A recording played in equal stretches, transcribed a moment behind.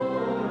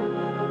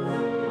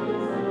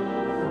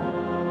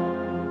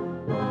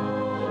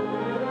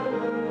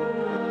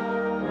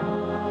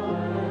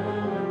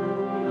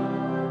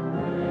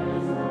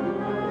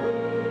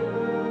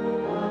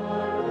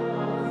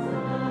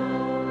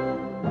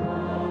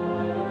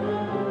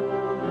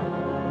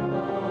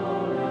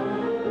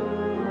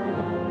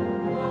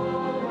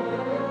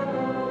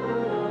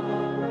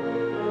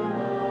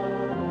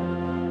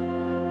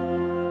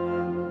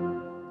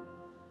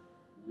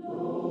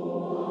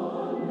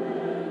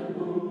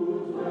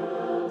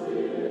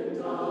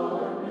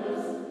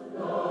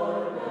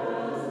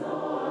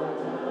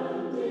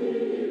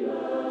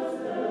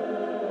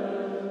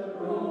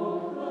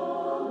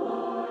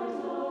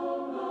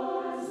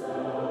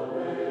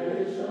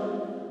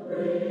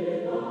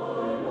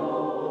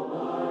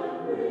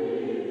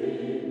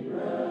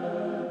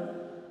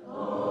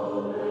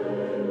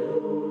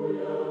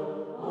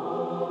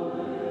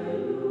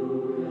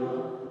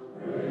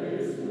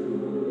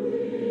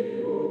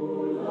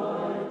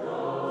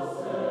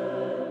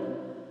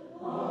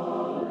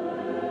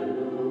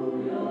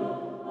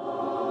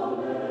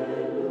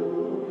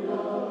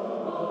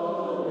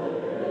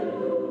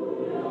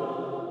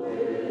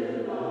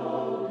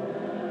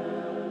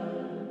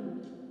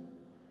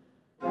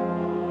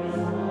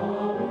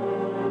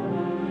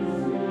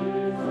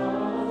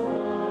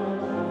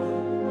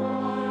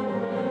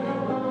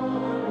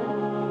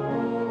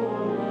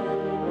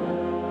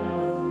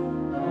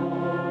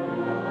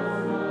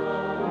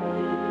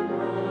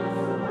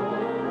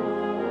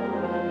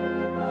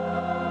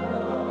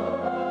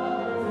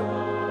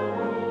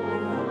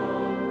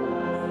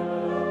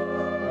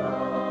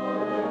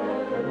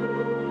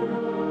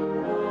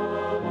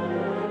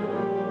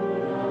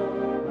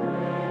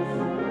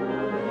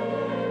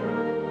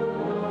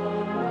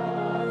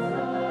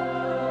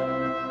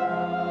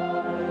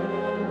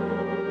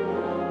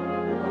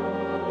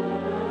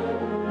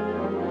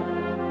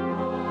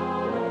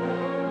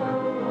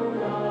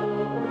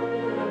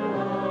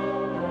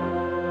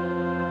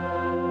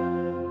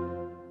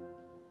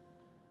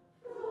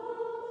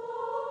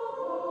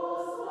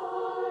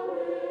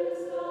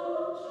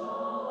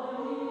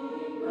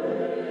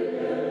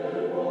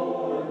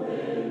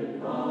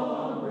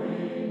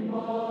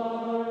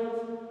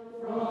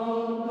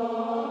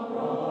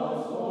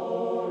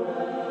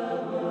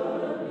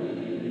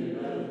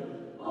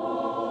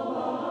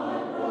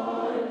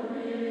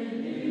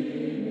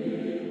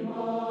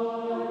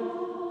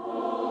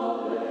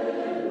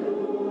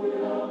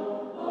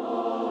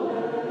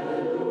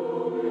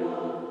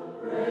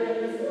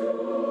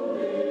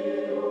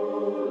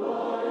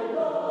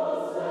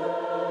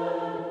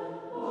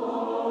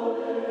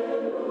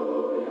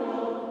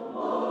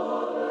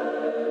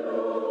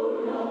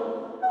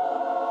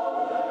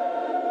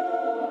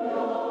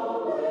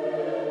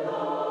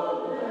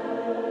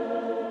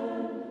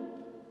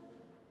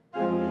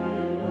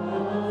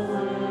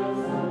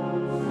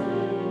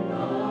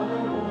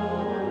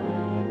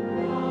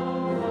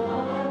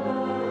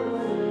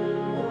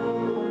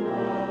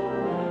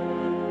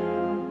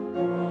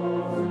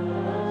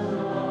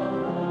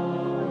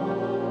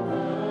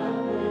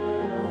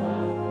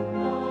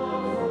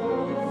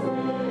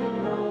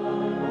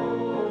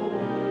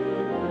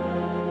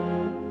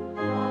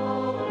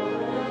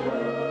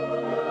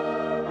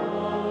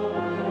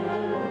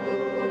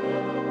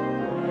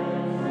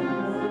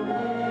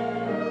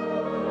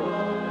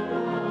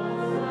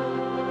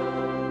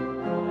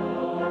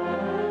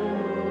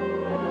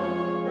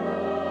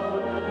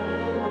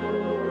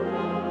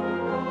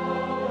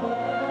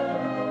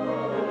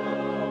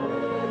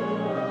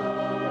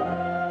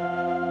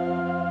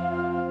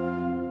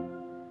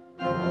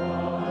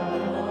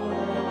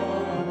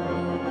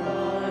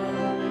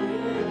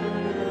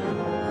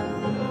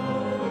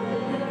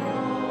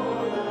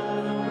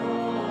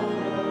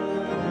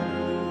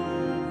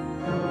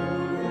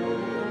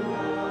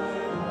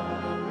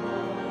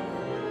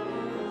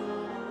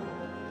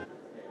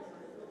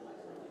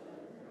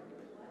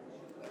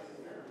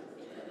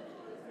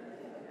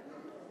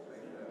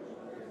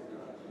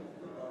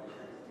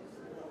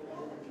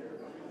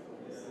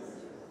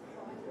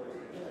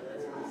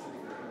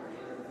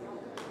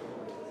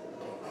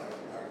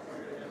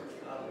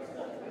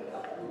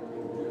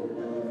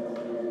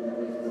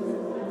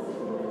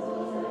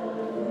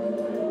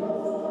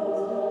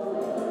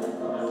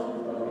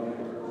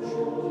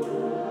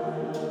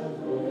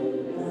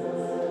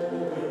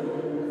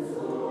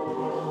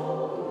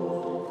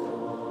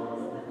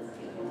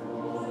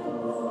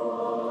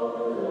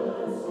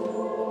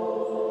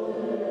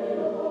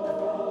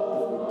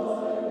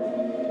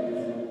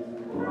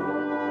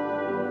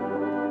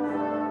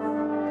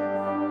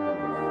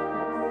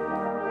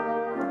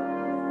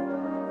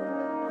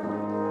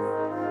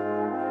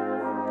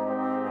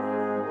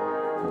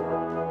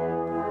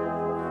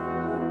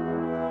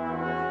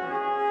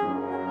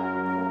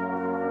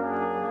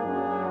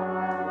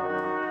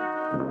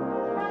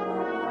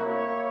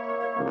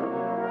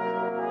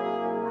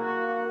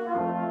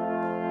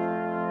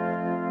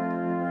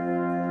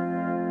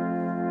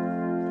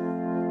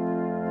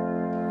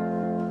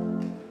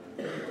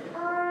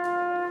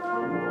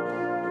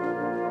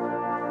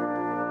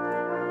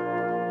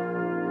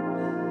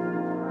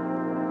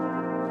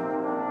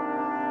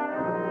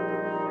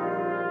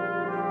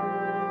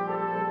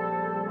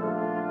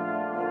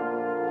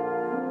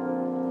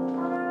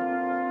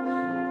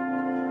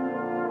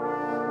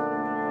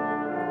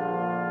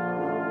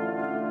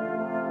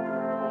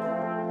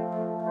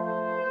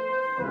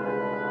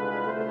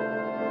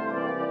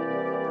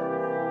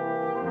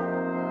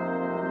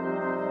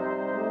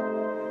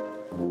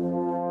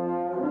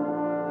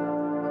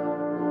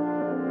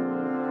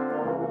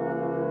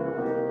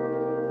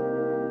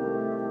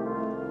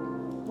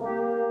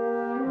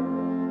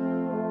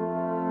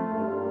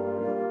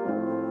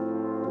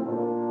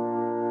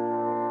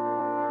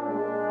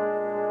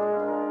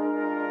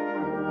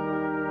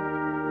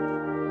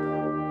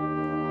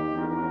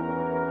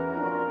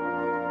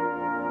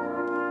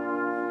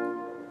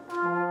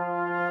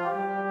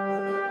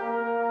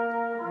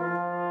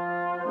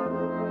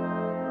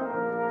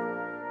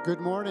Good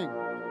morning.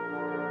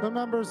 The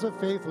members of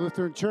Faith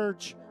Lutheran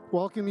Church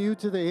welcome you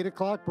to the 8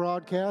 o'clock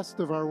broadcast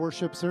of our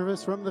worship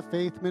service from the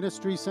Faith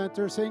Ministry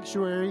Center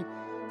Sanctuary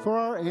for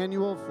our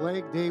annual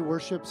Flag Day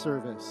worship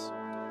service.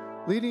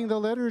 Leading the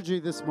liturgy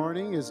this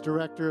morning is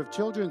Director of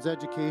Children's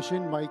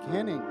Education, Mike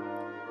Henning.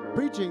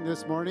 Preaching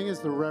this morning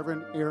is the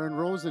Reverend Aaron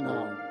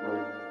Rosenau.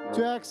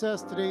 To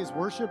access today's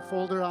worship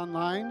folder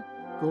online,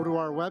 go to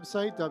our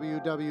website,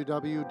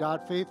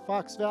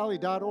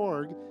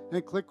 www.faithfoxvalley.org,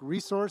 and click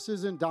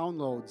Resources and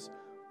Downloads.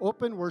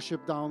 Open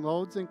Worship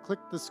Downloads and click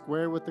the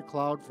square with the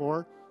cloud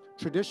for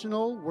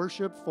Traditional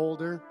Worship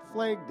Folder,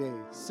 Flag Day,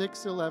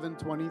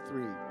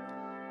 6/11/23.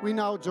 We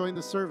now join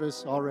the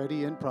service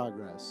already in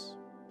progress.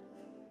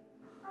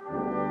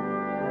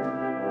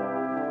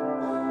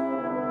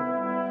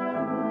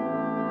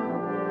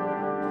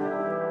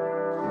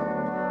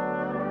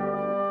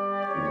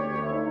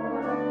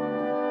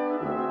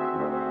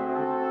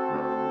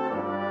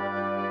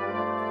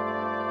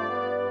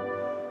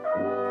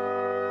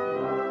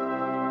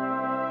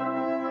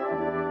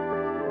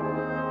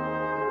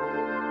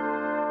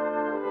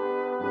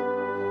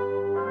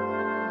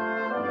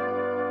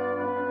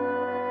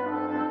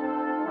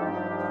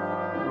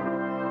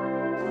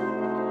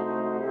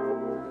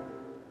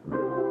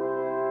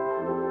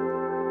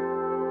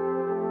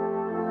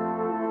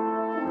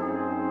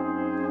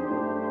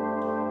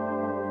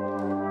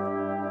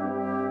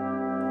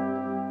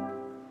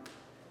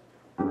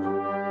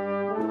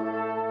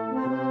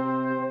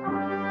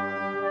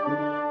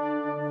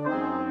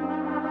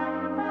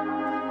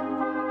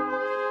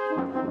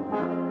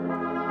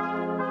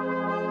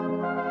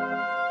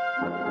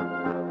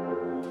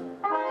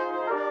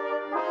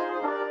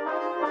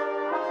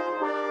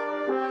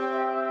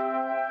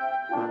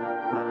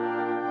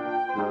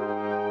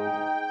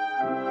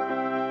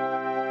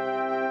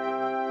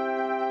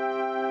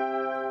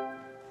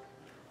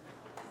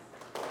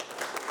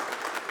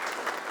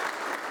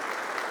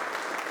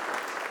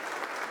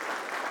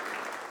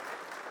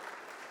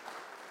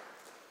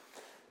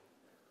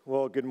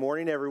 Well, good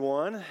morning,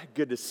 everyone.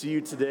 Good to see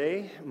you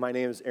today. My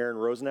name is Aaron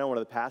Rosenau, one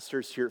of the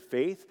pastors here at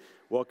Faith.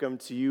 Welcome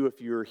to you if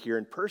you're here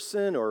in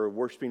person or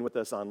worshiping with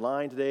us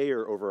online today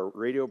or over a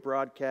radio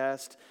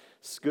broadcast.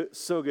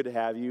 So good to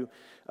have you.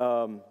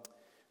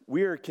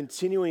 We are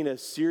continuing a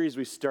series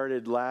we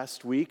started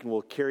last week, and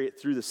we'll carry it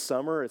through the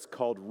summer. It's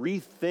called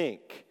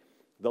Rethink,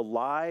 the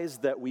Lies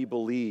That We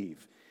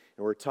Believe.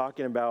 And we're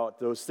talking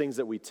about those things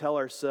that we tell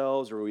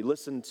ourselves or we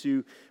listen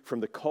to from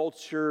the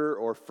culture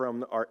or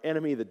from our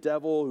enemy, the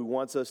devil, who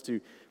wants us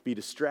to be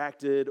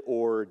distracted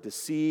or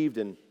deceived.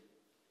 And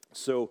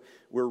so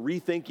we're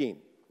rethinking.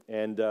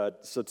 And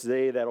so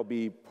today that'll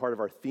be part of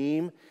our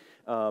theme.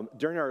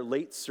 During our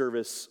late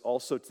service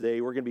also today,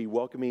 we're going to be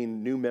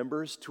welcoming new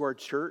members to our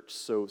church.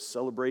 So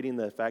celebrating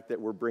the fact that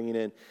we're bringing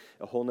in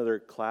a whole nother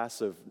class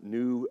of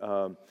new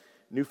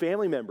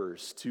family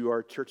members to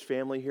our church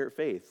family here at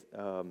Faith.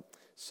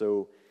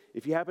 So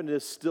if you happen to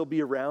still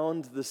be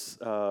around this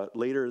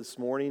later this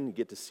morning, you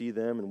get to see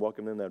them and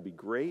welcome them, that'd be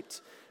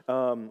great.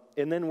 And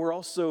then we're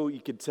also,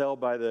 you could tell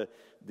by the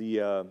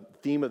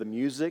theme of the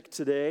music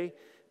today,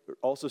 we're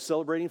also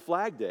celebrating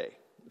Flag Day.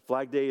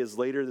 Flag Day is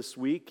later this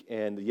week,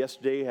 and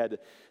yesterday had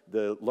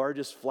the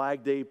largest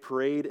Flag Day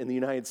parade in the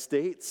United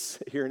States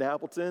here in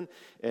Appleton,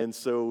 and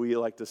so we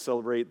like to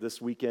celebrate this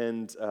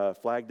weekend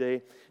Flag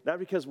Day, not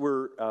because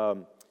we're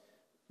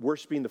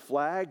worshiping the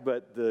flag,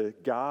 but the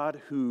God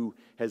who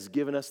has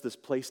given us this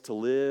place to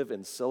live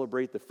and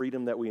celebrate the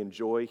freedom that we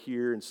enjoy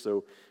here. And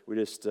so we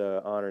just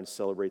honor and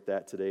celebrate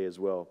that today as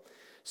well.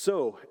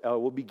 So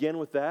we'll begin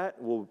with that.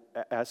 We'll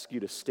ask you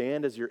to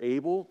stand as you're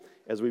able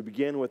as we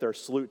begin with our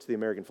salute to the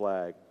American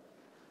flag.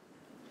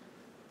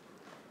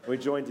 We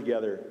join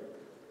together.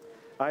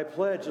 I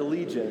pledge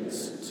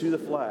allegiance to the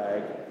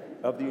flag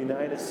of the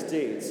United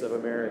States of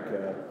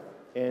America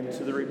and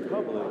to the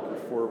republic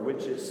for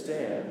which it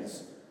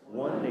stands,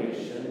 one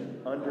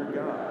nation, under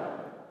God,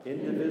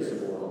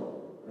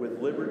 indivisible,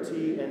 with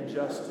liberty and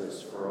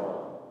justice for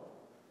all.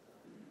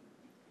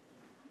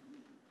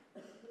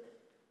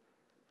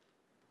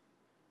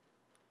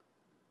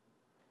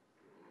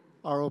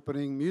 Our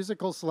opening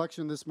musical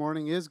selection this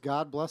morning is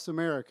God Bless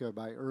America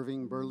by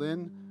Irving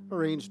Berlin,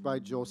 arranged by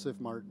Joseph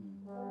Martin.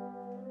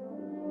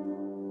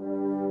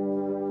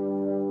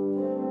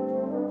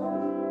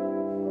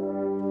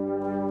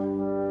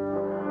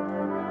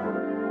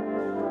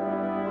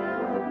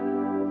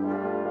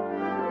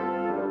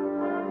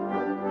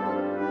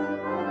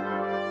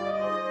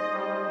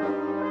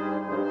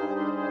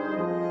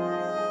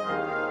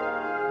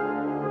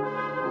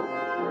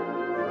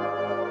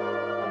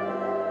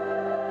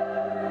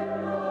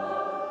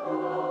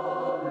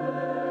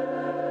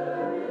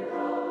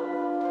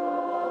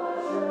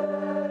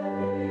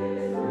 America,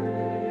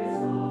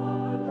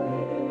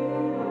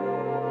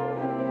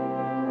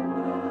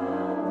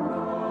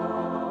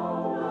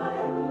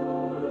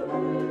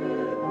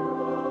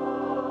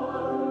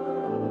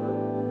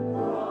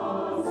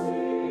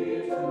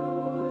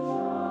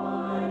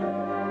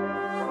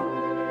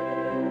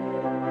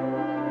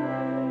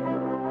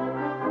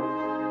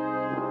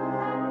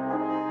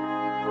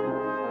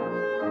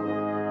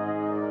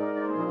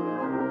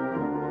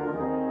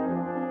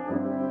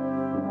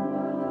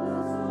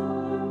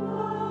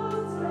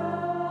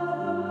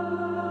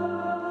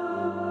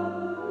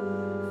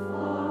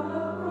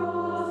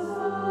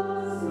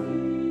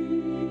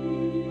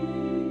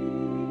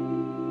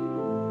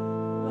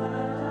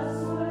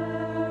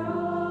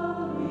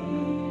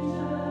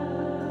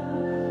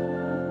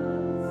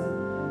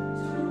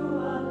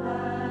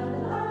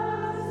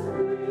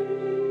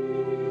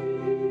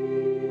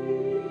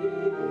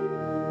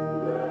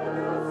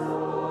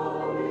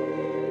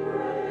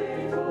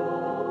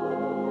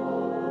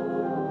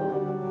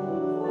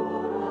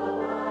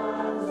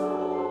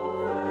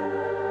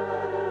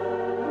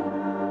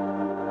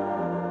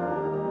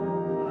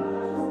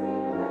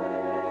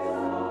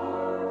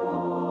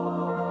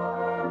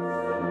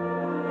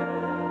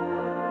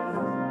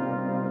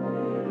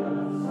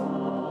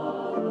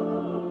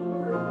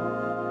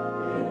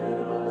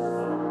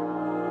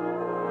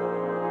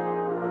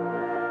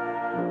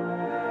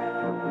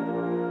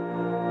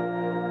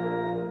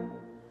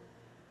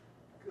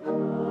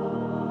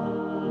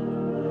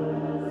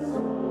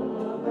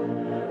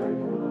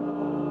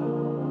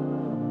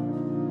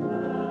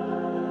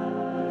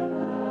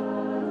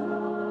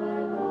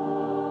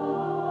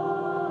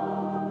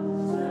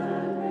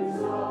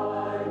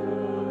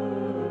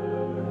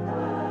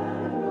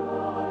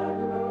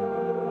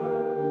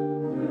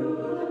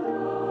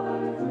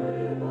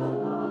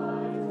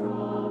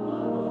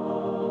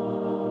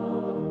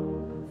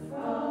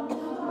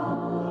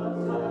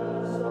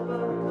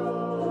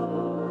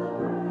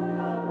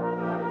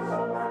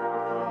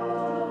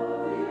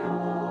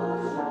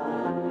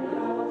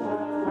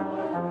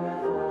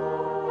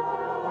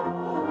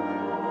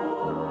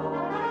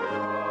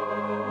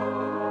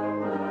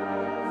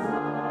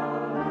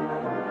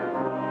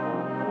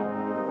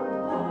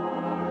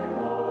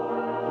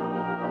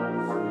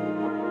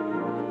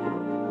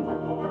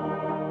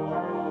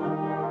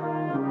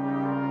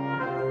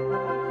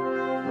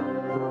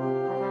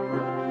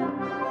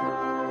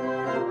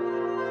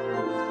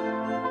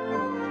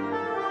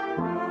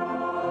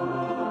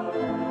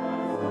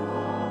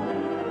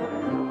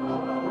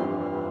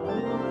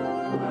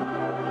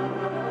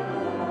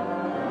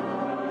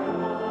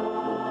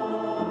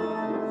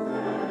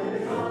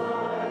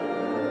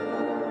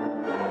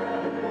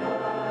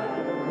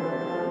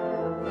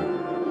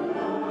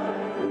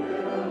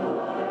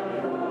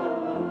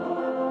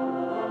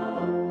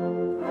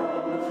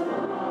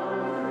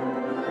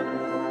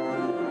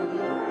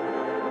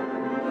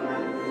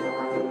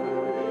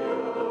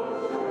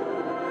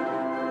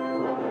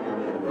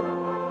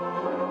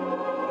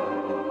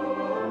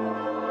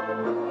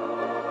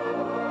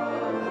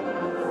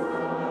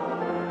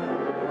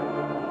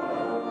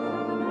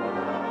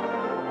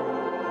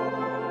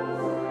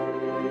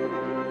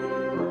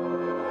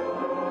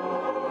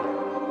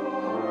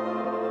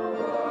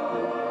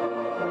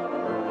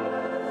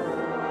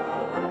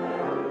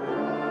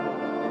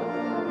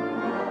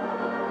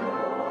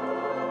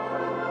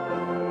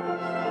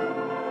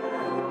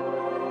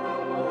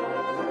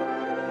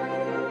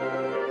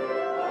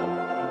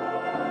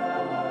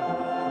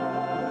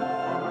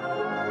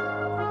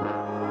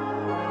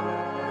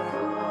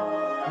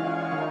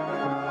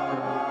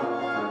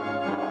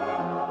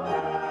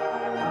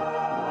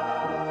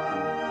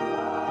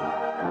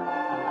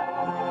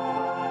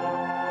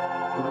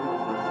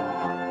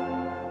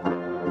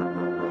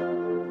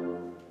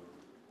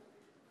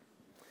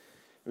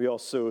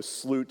 also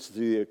salute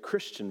the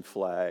Christian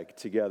flag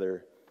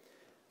together.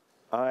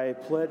 I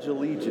pledge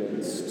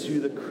allegiance to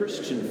the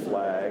Christian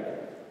flag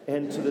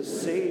and to the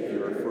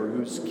Savior for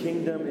whose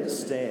kingdom it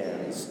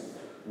stands,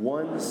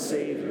 one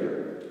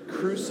Savior,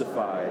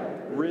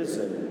 crucified,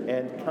 risen,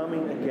 and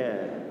coming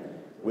again,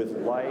 with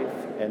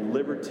life and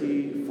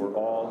liberty for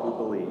all who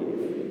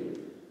believe.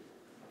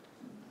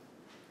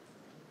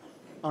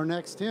 Our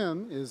next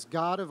hymn is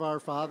God of Our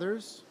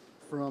Fathers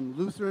from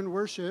Lutheran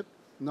Worship,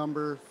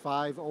 number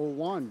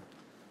 501.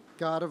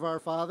 God of our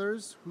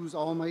fathers, whose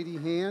almighty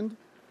hand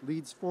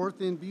leads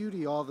forth in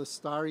beauty all the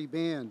starry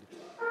band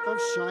of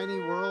shiny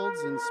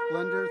worlds in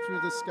splendor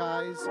through the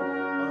skies,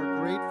 our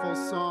grateful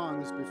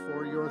songs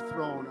before your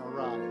throne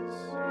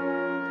arise.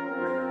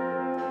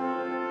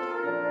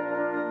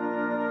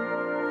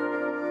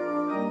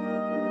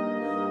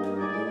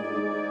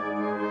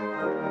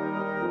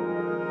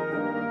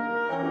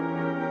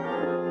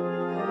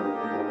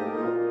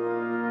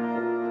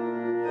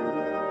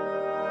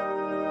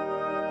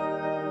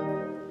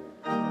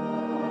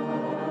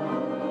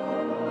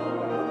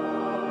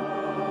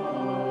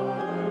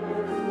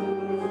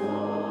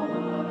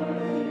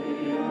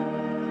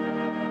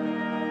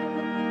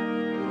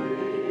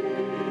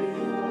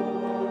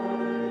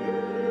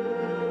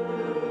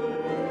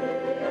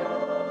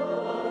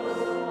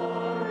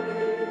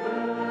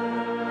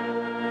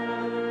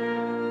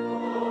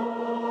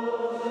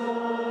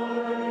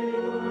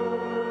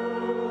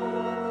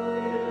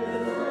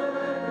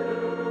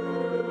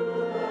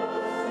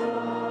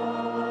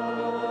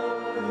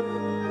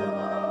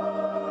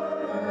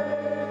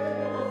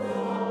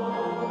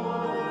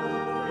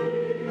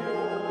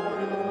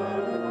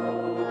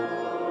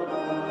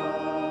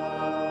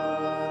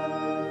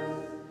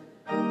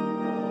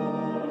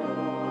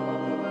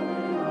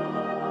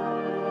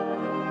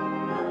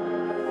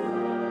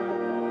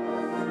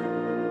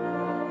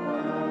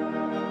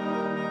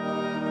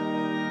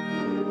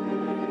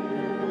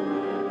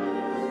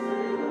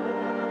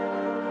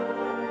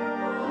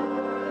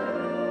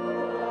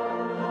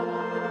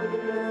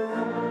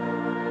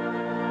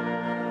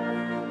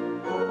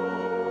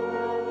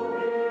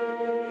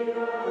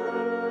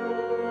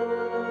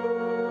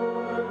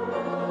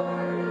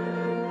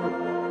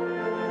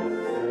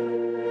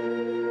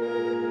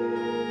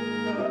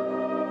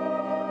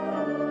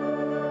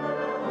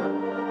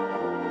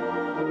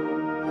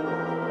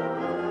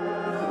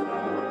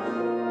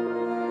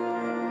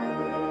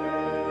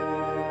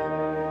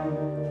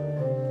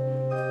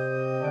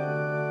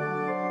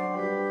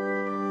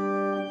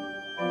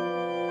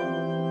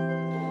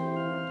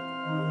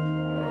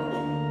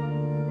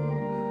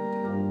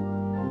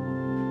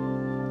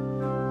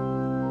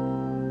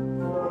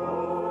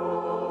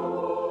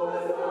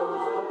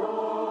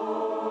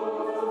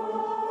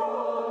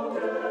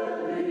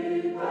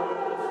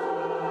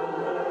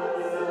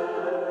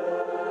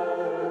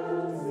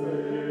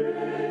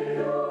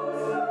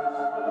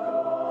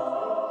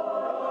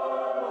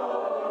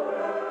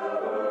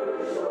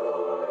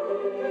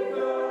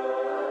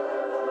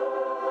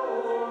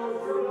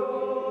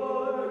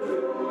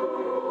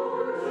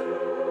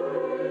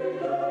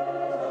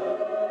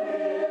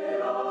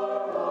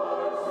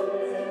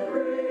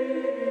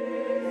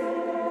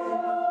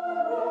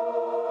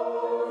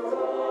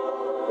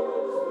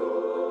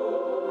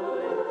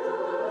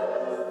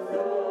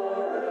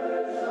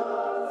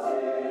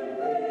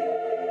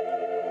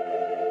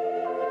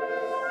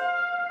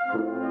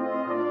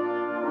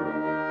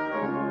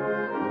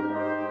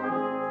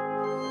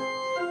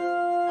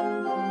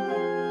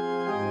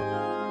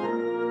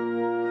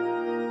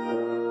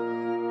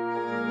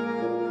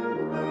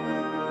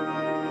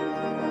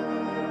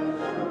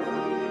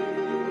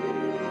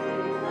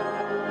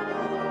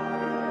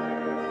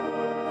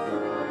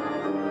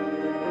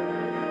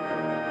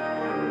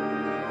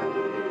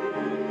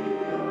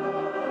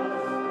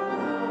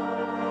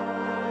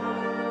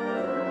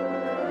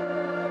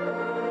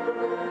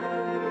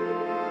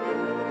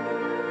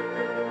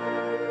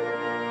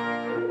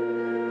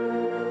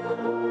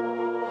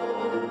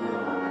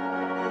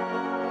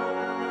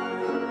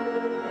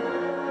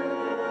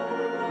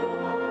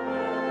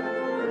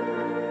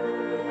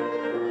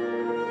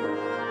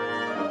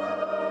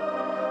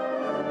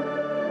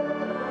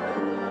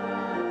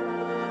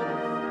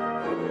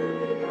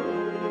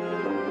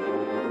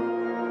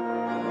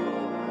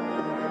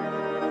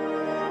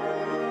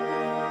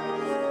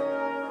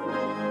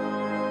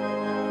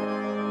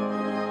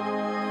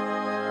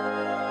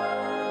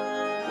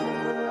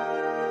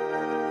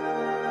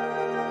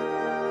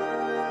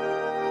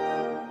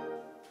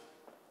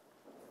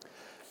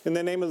 In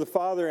the name of the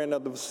Father, and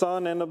of the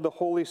Son, and of the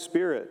Holy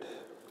Spirit.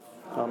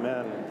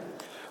 Amen.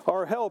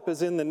 Our help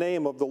is in the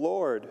name of the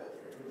Lord.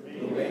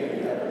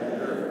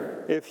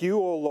 If you,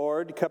 O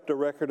Lord, kept a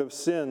record of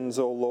sins,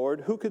 O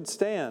Lord, who could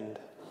stand?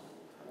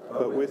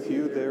 But with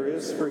you there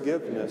is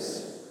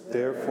forgiveness,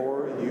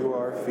 therefore you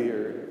are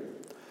feared.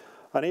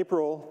 On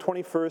April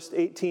 21st,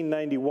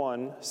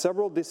 1891,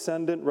 several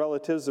descendant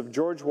relatives of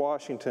George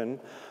Washington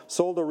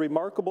sold a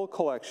remarkable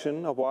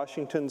collection of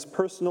Washington's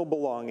personal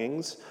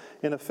belongings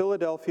in a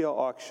Philadelphia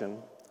auction.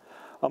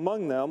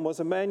 Among them was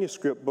a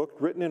manuscript book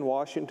written in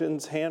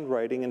Washington's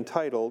handwriting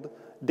entitled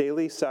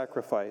Daily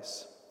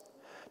Sacrifice.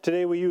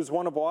 Today we use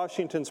one of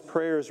Washington's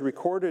prayers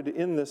recorded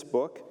in this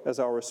book as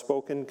our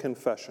spoken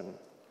confession.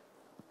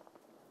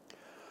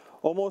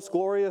 O most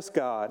glorious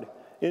God,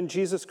 in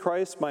Jesus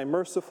Christ, my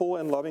merciful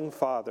and loving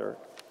Father,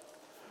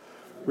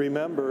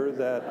 remember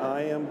that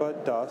I am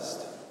but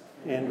dust,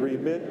 and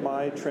remit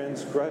my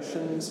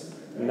transgressions,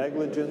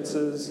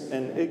 negligences,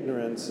 and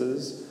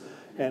ignorances,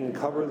 and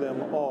cover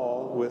them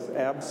all with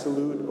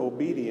absolute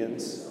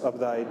obedience of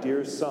thy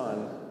dear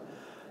Son,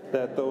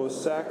 that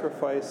those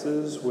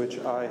sacrifices which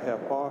I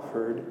have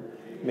offered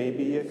may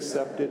be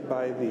accepted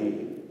by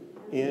thee,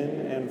 in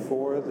and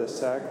for the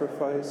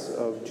sacrifice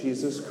of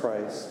Jesus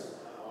Christ,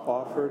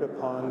 offered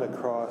upon the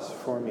cross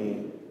for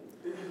me.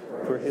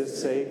 For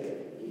his sake,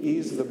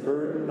 ease the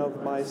burden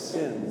of my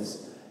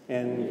sins,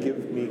 and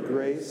give me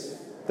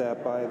grace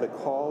that by the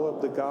call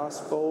of the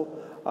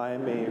gospel I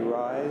may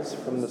rise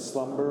from the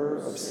slumber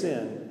of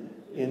sin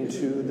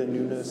into the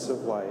newness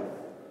of life.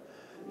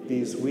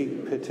 These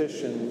weak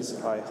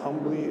petitions I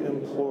humbly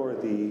implore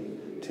thee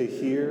to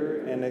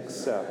hear and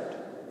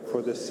accept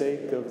for the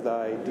sake of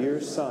thy dear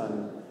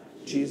Son,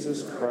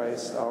 Jesus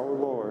Christ our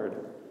Lord.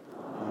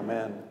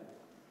 Amen.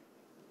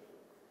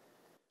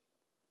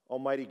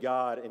 Almighty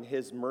God, in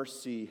his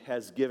mercy,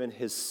 has given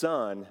his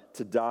Son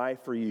to die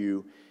for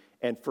you,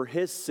 and for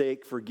his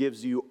sake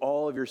forgives you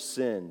all of your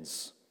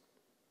sins.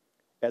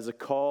 As a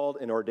called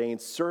and ordained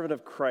servant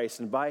of Christ,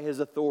 and by his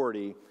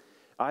authority,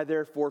 I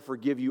therefore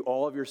forgive you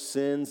all of your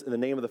sins in the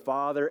name of the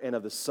Father, and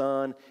of the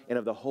Son, and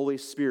of the Holy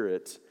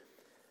Spirit.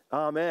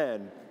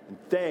 Amen. And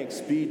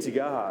thanks be to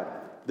God.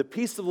 The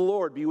peace of the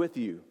Lord be with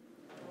you.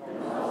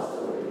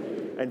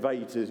 I invite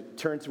you to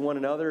turn to one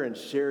another and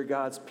share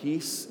God's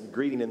peace and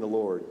greeting in the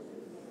Lord.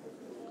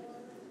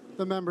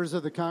 The members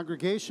of the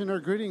congregation are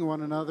greeting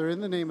one another in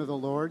the name of the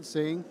Lord,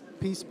 saying,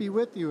 "Peace be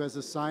with you," as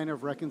a sign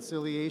of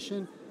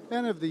reconciliation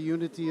and of the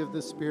unity of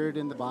the Spirit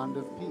in the bond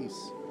of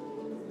peace.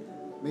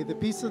 May the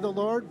peace of the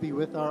Lord be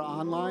with our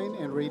online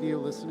and radio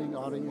listening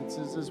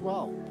audiences as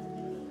well.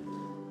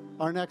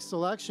 Our next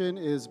selection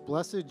is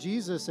Blessed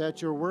Jesus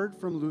at Your Word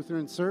from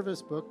Lutheran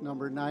Service Book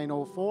number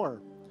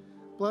 904.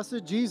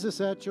 Blessed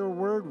Jesus, at your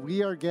word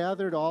we are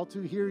gathered all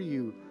to hear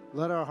you.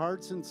 Let our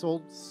hearts and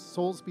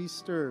souls be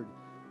stirred,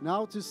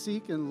 now to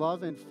seek and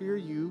love and fear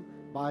you,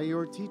 by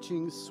your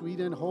teachings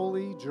sweet and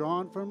holy,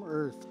 drawn from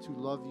earth to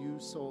love you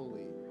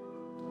solely.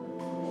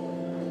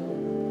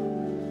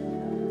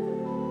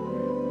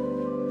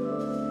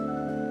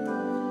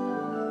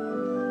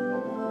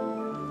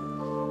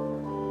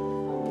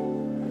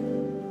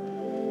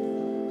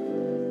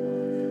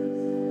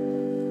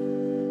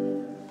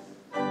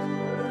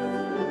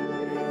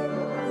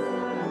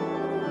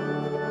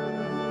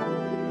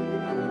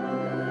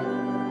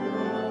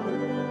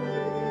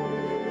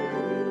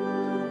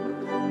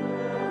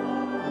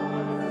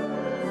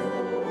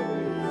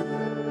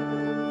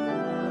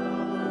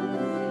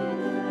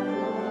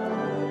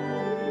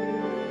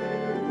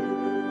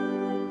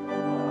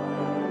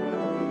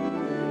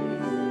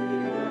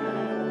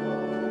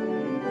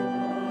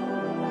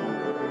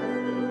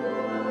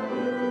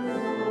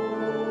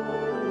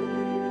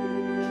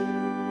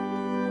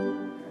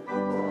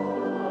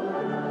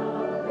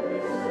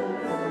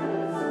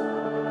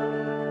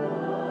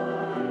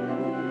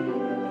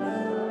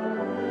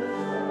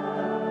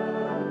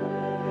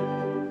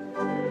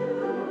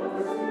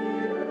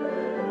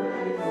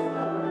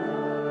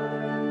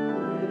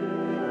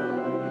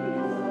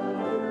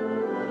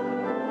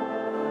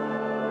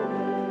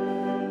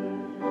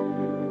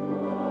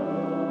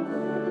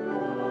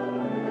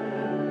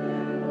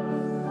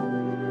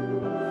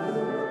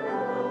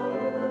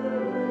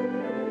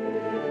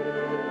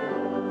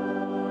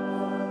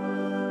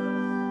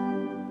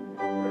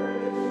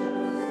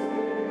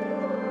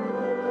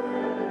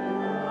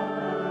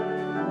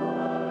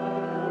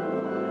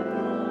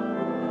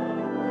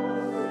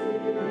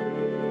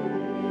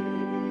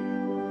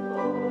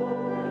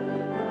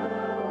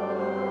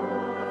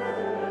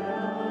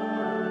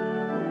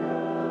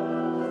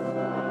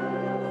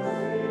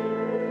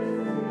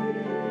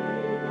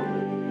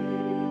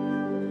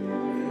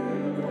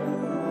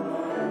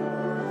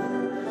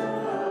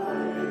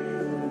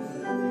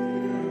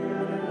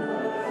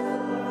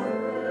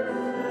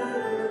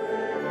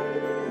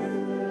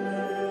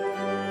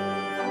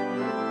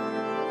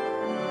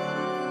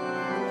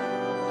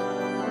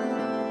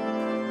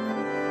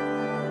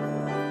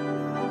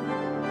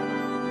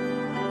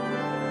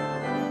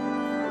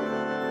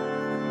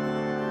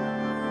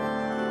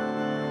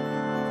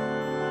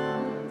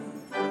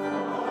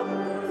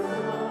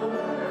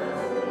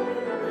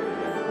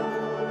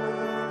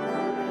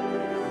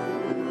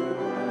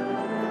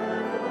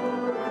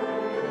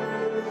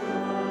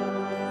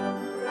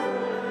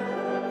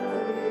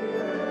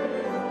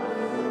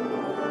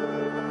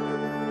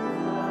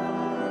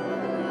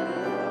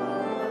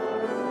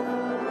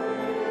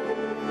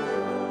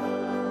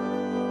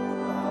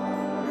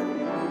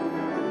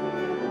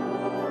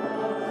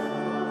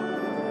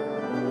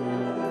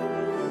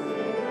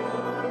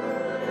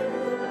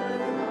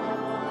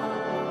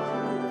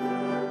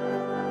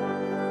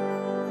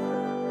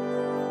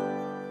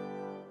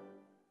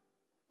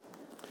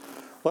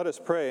 Let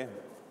us pray.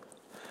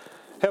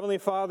 Heavenly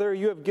Father,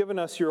 you have given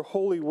us your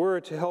holy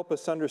word to help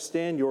us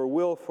understand your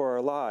will for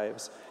our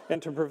lives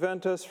and to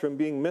prevent us from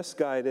being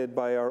misguided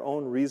by our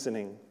own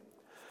reasoning.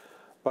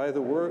 By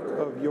the work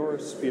of your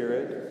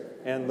Spirit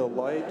and the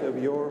light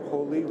of your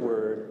holy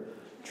word,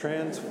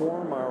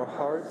 transform our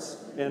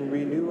hearts and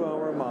renew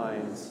our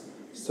minds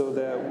so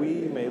that we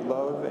may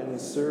love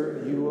and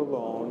serve you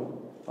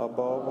alone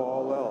above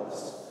all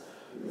else.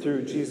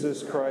 Through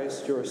Jesus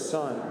Christ, your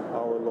Son,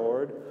 our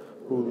Lord,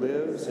 who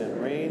lives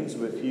and reigns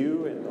with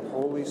you in the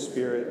Holy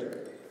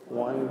Spirit,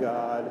 one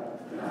God,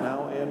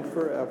 now and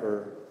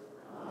forever.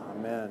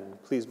 Amen.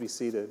 Please be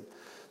seated.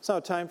 It's now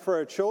time for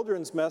our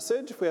children's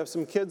message. We have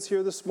some kids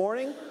here this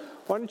morning.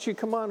 Why don't you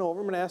come on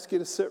over? I'm going to ask you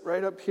to sit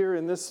right up here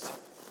in this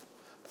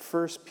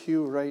first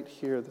pew right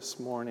here this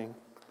morning.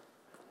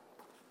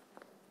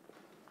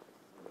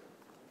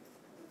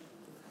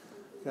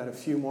 Got a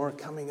few more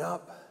coming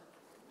up.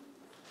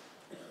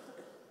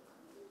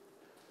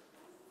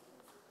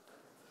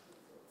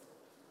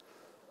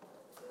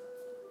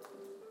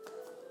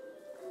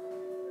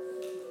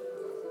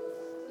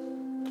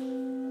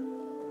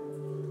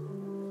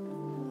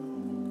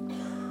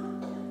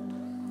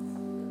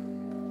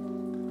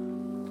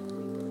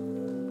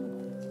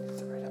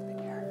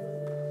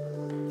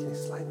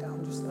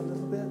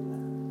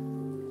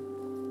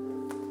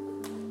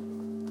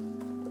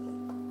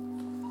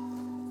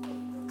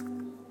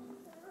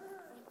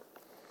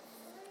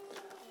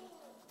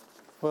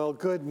 Well,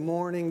 good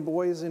morning,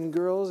 boys and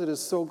girls.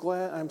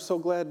 I'm so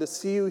glad to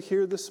see you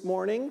here this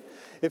morning.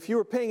 If you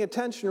were paying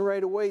attention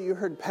right away, you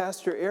heard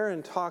Pastor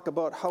Aaron talk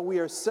about how we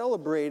are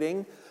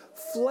celebrating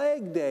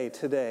Flag Day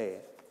today.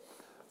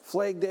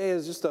 Flag Day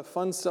is just a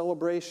fun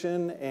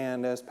celebration,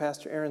 and as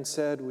Pastor Aaron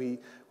said, we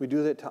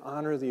do that to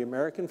honor the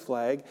American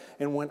flag.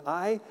 And when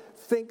I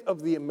think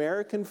of the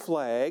American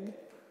flag,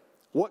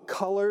 what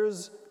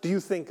colors do you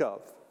think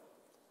of?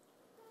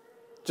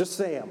 Just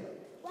say them.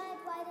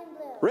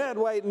 Red,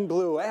 white, and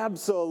blue,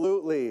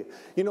 absolutely.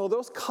 You know,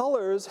 those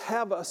colors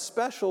have a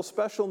special,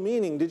 special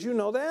meaning. Did you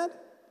know that?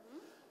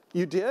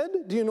 You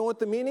did? Do you know what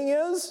the meaning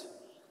is?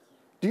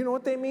 Do you know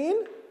what they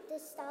mean? The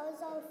stars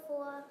are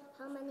for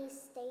how many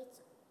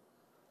states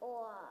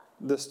or...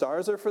 The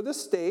stars are for the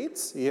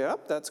states.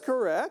 Yep, that's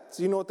correct.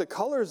 Do you know what the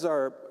colors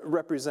are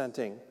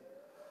representing?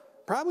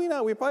 Probably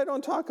not. We probably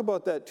don't talk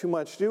about that too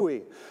much, do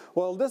we?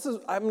 Well,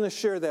 I'm going to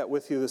share that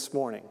with you this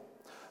morning.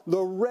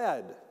 The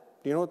red.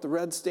 Do you know what the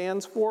red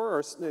stands for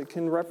or it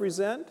can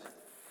represent?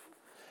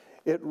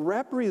 It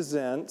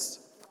represents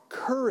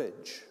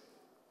courage.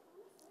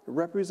 It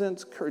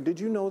represents courage. Did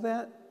you know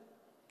that?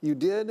 You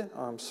did?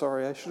 Oh, I'm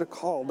sorry, I should have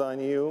called on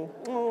you.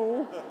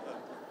 Oh.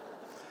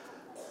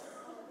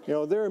 You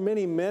know, there are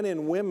many men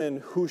and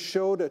women who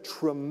showed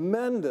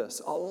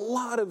a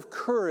lot of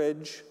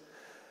courage,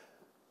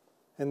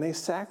 and they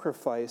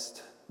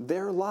sacrificed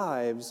their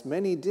lives,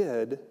 many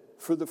did,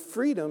 for the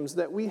freedoms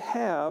that we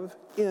have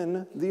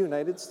in the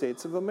United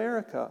States of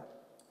America.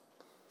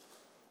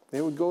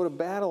 They would go to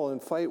battle and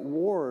fight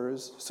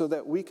wars so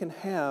that we can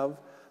have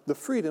the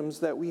freedoms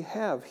that we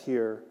have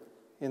here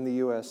in the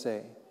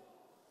USA.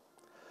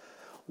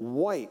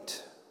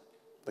 White,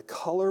 the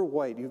color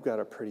white. You've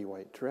got a pretty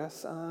white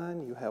dress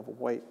on. You have a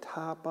white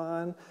top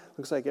on.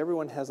 Looks like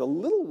everyone has a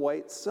little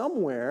white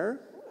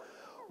somewhere.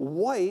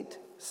 White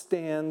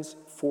stands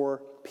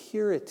for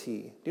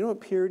purity. Do you know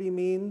what purity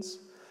means?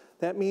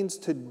 That means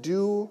to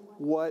do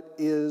what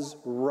is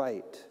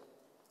right.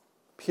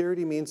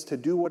 Purity means to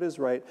do what is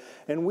right.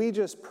 And we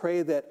just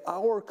pray that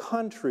our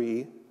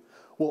country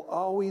will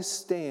always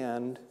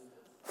stand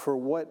for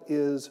what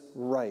is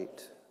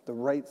right, the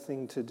right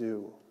thing to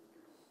do.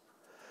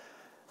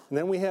 And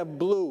then we have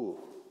blue,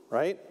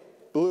 right?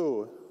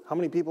 Blue. How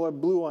many people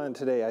have blue on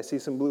today? I see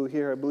some blue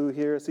here,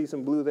 I see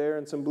some blue there,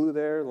 and some blue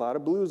there. A lot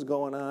of blues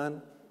going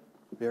on.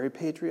 Very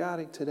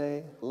patriotic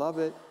today. Love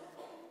it.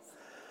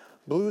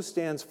 Blue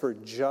stands for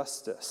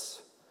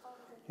justice.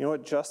 You know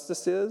what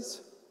justice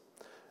is?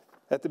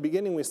 At the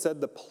beginning we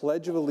said the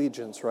Pledge of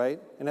Allegiance,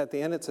 right? And at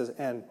the end it says,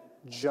 and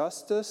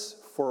justice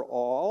for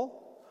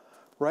all,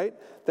 right?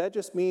 That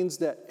just means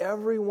that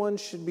everyone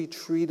should be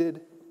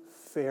treated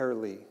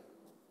fairly.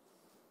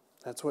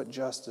 That's what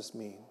justice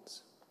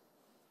means.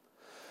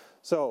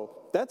 So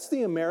that's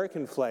the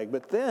American flag.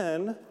 But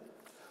then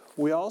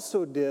we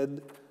also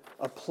did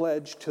a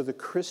pledge to the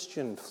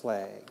Christian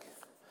flag.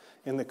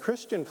 In the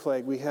Christian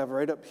flag we have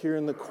right up here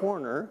in the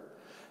corner.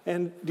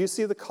 And do you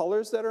see the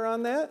colors that are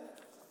on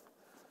that?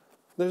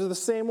 They're the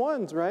same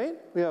ones, right?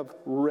 We have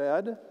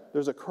red.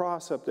 There's a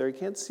cross up there. You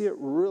can't see it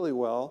really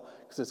well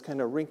because it's kind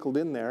of wrinkled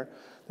in there.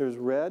 There's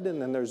red,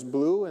 and then there's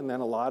blue, and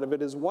then a lot of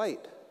it is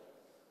white.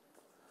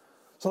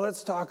 So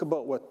let's talk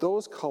about what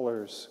those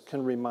colors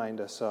can remind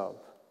us of.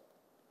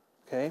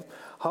 Okay?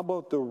 How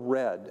about the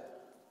red?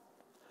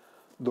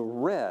 The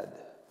red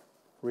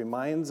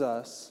reminds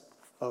us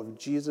of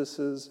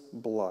Jesus'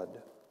 blood.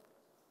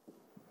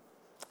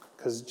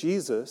 Because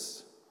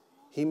Jesus,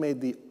 he made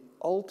the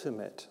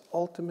ultimate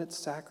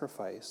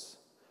sacrifice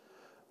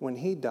when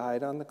he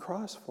died on the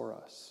cross for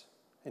us.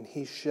 And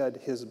he shed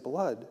his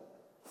blood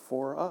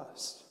for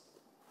us.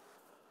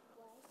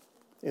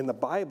 In the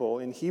Bible,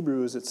 in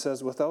Hebrews, it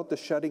says, without the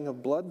shedding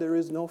of blood, there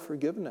is no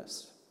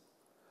forgiveness.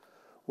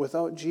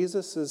 Without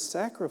Jesus'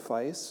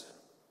 sacrifice,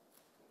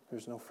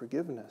 there's no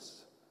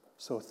forgiveness.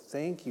 So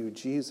thank you,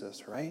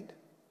 Jesus, right?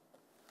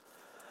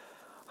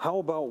 How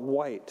about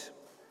white?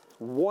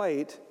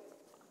 White,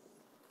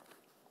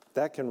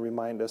 that can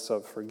remind us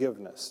of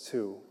forgiveness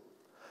too.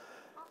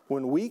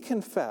 When we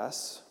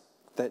confess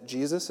that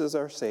Jesus is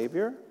our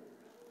Savior,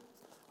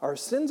 our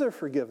sins are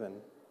forgiven.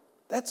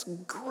 That's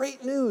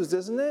great news,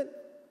 isn't it?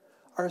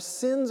 Our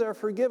sins are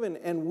forgiven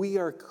and we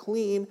are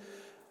clean.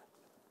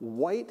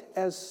 White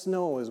as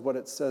snow is what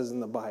it says in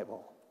the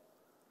Bible.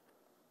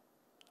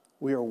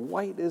 We are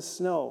white as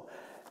snow.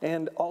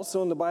 And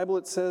also in the Bible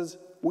it says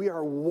we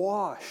are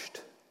washed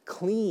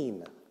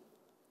clean.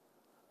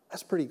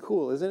 That's pretty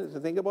cool, isn't it, to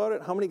think about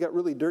it? How many got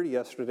really dirty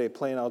yesterday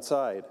playing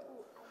outside?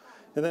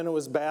 And then it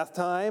was bath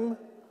time,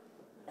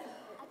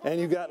 and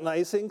you got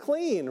nice and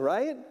clean,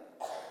 right?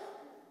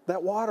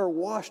 That water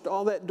washed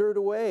all that dirt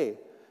away.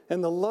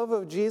 And the love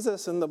of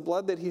Jesus and the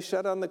blood that he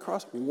shed on the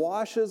cross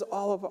washes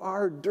all of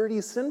our dirty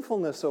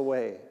sinfulness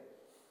away.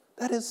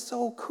 That is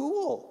so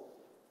cool.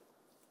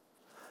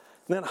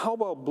 And then how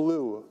about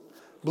blue?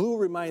 Blue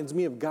reminds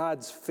me of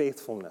God's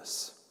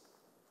faithfulness.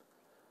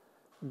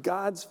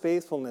 God's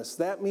faithfulness.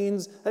 That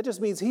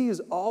just means he is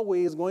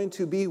always going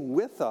to be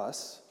with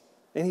us,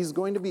 and he's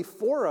going to be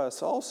for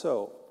us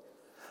also.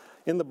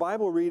 In the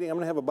Bible reading, I'm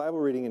going to have a Bible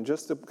reading in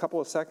just a couple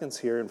of seconds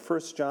here in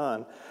 1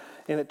 John,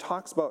 and it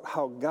talks about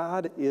how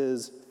God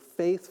is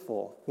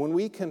faithful. When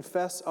we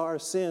confess our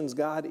sins,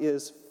 God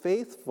is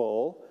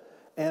faithful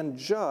and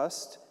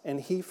just, and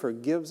he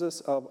forgives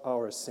us of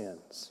our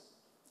sins.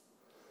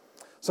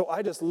 So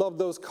I just love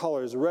those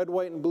colors, red,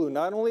 white, and blue.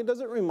 Not only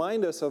does it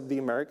remind us of the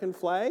American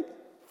flag,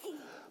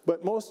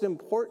 but most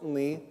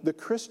importantly, the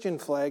Christian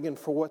flag and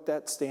for what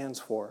that stands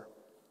for.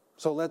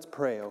 So let's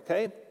pray,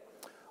 okay?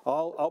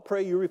 I'll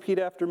pray, you repeat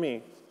after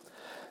me.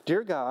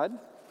 Dear God,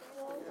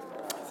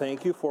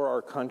 thank you for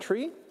our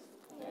country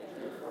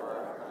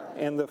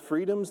and the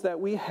freedoms that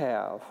we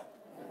have.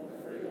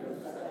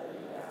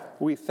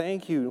 We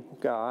thank you,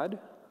 God,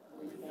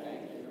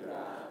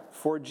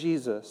 for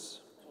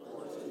Jesus,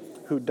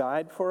 who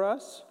died for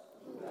us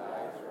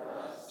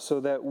so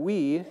that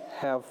we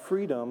have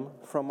freedom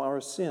from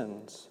our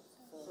sins.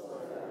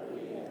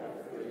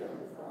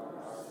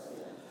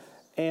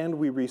 And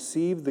we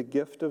receive the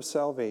gift of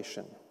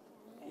salvation.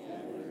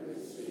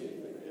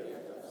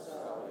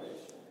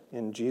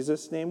 In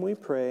Jesus' name we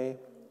pray.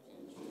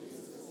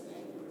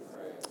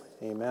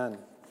 Amen.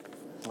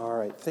 All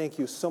right. Thank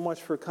you so much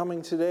for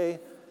coming today.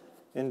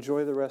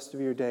 Enjoy the rest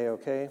of your day,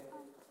 okay?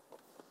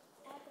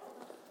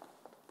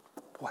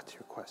 What's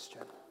your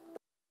question?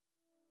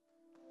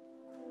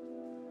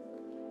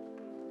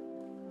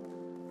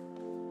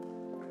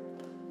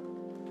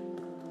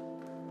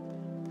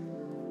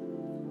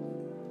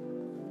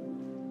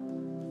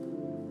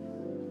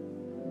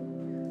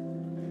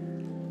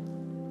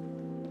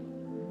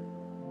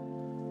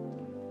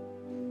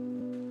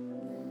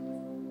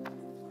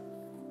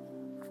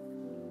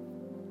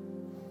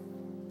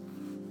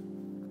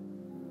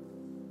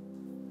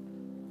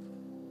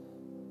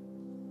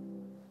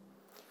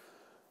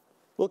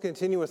 We'll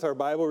continue with our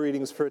Bible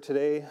readings for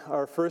today.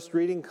 Our first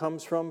reading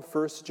comes from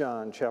 1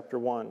 John chapter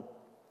 1.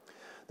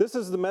 This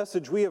is the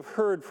message we have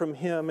heard from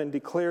him and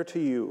declare to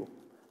you.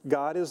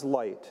 God is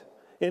light.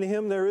 In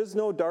him there is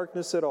no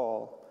darkness at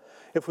all.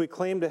 If we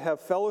claim to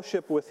have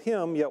fellowship with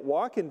him, yet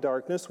walk in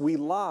darkness, we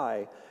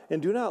lie and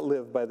do not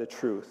live by the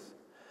truth.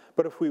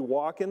 But if we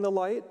walk in the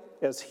light,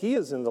 as he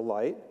is in the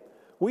light,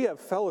 we have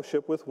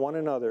fellowship with one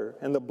another,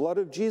 and the blood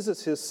of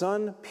Jesus, his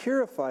Son,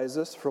 purifies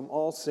us from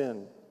all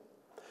sin.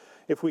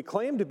 If we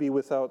claim to be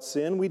without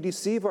sin, we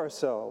deceive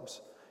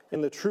ourselves,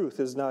 and the truth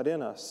is not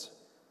in us.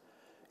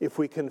 If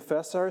we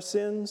confess our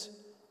sins,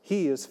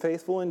 he is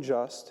faithful and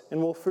just,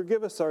 and will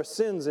forgive us our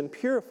sins and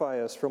purify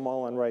us from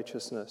all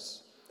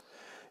unrighteousness.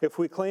 If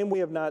we claim we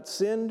have not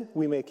sinned,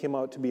 we make him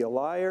out to be a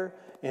liar,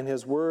 and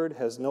his word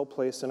has no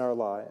place in our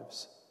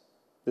lives.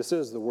 This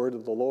is the word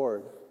of the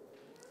Lord.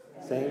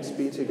 Thanks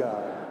be to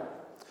God.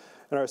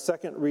 And our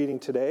second reading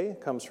today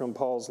comes from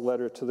Paul's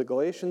letter to the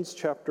Galatians,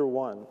 chapter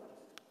 1.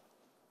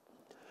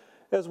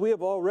 As we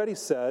have already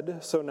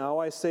said, so now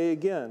I say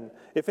again,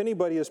 if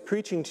anybody is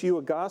preaching to you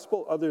a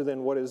gospel other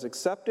than what is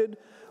accepted,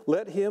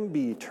 let him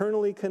be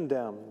eternally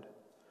condemned.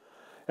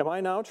 Am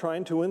I now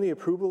trying to win the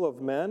approval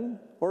of men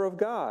or of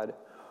God?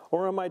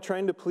 Or am I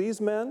trying to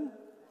please men?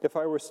 If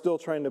I were still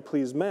trying to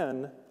please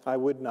men, I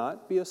would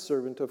not be a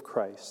servant of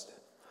Christ.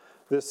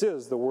 This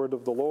is the word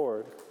of the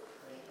Lord.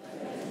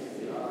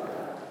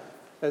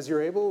 As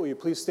you're able, will you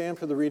please stand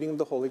for the reading of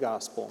the Holy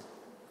Gospel?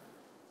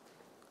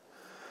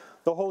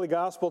 The Holy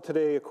Gospel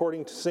today,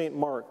 according to St.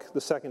 Mark, the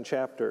 2nd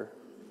chapter.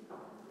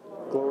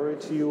 Glory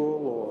to you, O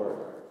Lord.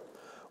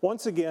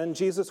 Once again,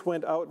 Jesus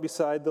went out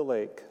beside the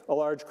lake. A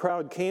large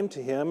crowd came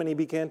to him, and he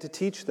began to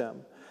teach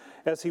them.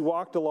 As he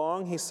walked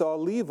along, he saw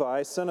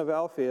Levi, son of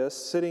Alphaeus,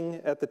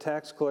 sitting at the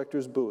tax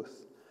collector's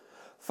booth.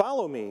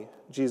 "Follow me,"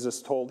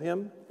 Jesus told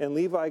him, and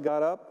Levi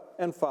got up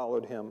and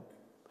followed him.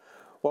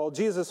 While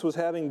Jesus was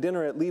having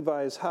dinner at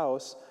Levi's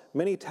house,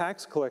 many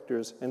tax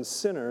collectors and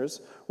sinners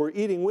were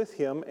eating with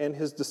him and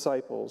his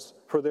disciples,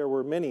 for there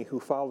were many who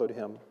followed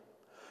him.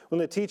 When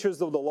the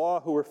teachers of the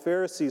law who were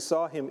Pharisees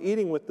saw him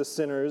eating with the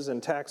sinners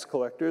and tax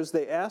collectors,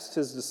 they asked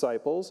his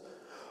disciples,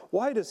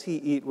 "Why does he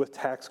eat with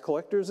tax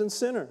collectors and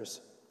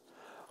sinners?"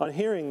 On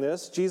hearing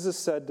this, Jesus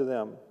said to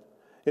them,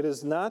 "It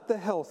is not the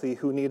healthy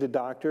who need a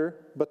doctor,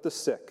 but the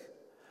sick.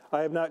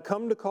 I have not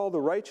come to call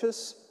the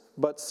righteous,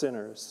 but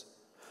sinners."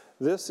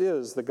 This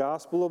is the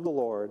gospel of the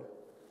Lord.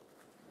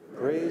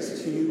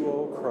 Praise to you,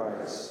 O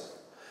Christ.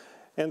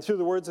 And through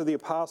the words of the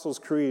Apostles'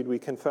 Creed, we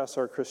confess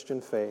our Christian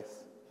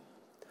faith.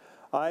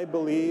 I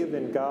believe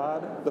in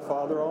God, the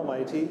Father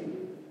Almighty,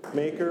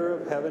 maker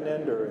of heaven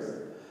and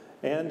earth,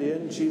 and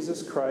in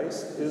Jesus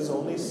Christ, his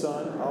only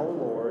Son, our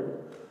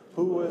Lord,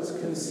 who was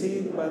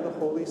conceived by the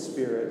Holy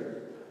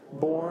Spirit,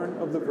 born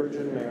of the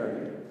Virgin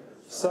Mary,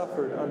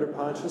 suffered under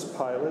Pontius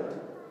Pilate,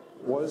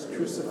 was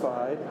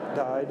crucified,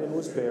 died, and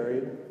was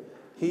buried.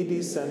 He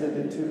descended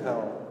into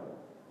hell.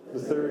 The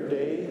third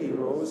day he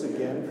rose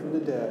again from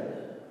the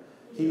dead.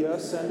 He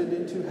ascended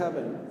into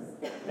heaven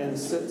and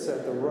sits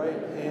at the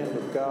right hand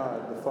of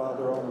God, the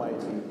Father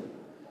Almighty.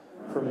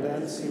 From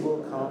thence he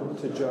will come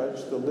to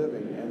judge the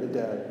living and the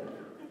dead.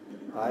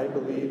 I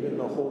believe in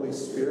the Holy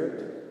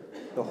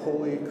Spirit, the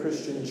holy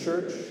Christian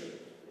church,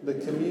 the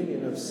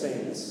communion of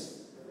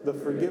saints, the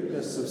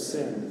forgiveness of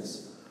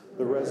sins,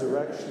 the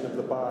resurrection of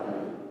the body,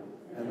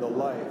 and the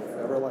life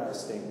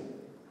everlasting.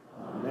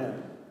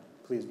 Amen.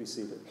 Please be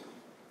seated.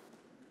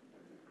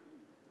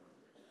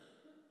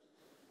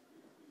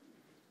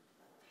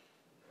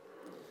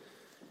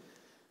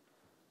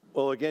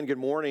 Well, again, good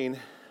morning.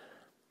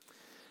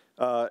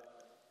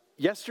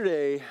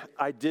 Yesterday,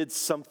 I did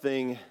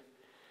something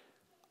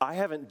I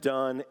haven't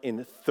done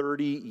in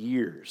 30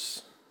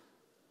 years.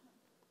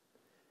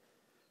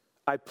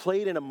 I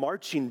played in a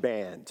marching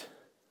band.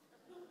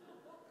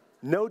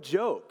 No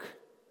joke.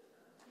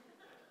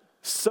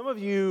 Some of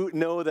you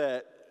know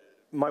that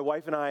my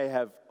wife and I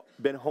have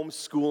been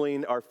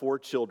homeschooling our 4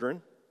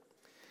 children.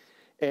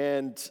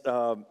 And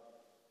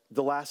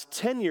the last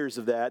 10 years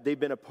of that, they've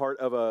been a part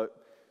of a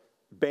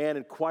band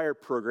and choir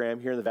program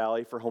here in the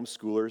Valley for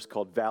homeschoolers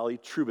called Valley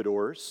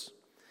Troubadours.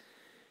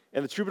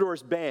 And the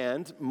Troubadours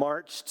band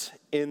marched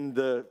in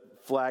the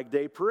Flag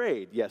Day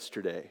Parade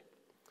yesterday.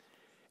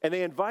 And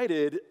they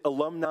invited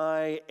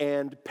alumni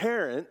and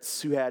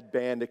parents who had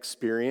band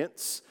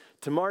experience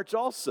to march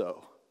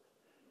also.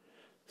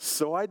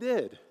 So I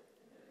did.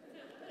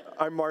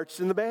 I marched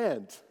in the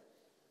band.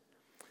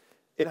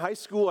 In high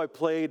school, I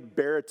played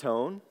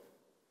baritone.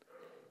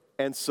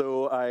 And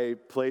so I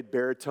played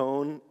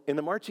baritone in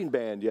the marching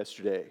band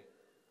yesterday.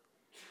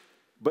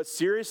 But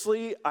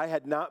seriously, I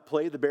had not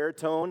played the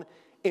baritone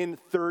in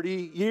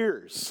 30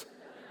 years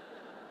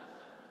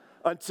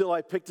until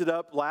I picked it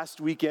up last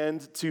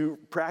weekend to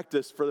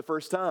practice for the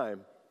first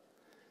time.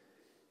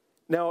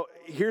 Now,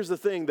 here's the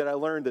thing that I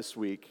learned this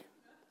week.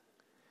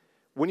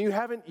 When you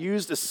haven't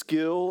used a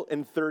skill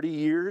in 30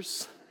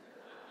 years,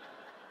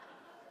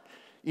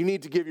 you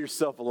need to give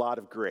yourself a lot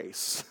of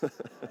grace.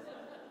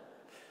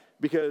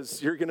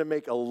 Because you're going to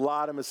make a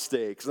lot of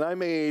mistakes. And I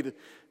made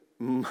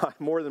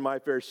more than my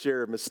fair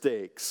share of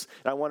mistakes.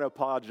 And I want to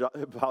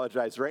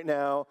apologize right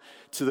now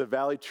to the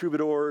Valley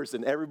Troubadours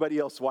and everybody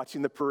else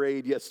watching the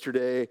parade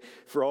yesterday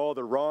for all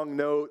the wrong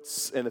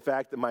notes and the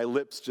fact that my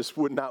lips just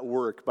would not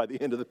work by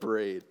the end of the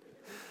parade.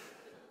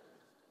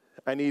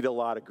 I need a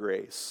lot of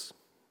grace.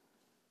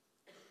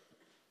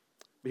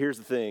 But here's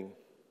the thing.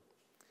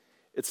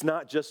 It's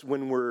not just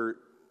when we're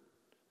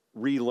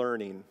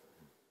relearning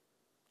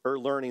or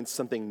learning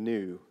something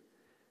new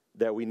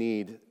that we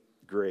need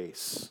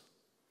grace.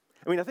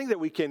 I mean, I think that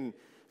we can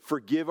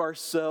forgive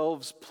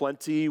ourselves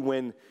plenty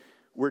when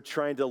we're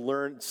trying to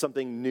learn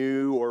something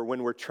new or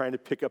when we're trying to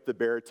pick up the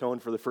baritone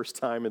for the first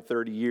time in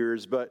 30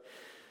 years, but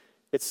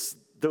it's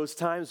those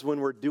times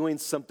when we're doing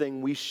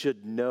something we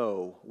should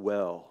know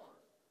well,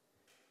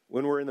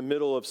 when we're in the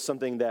middle of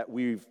something that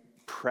we've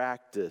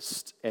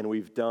practiced and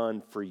we've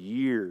done for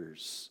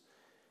years,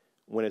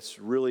 when it's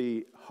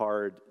really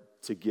hard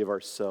to give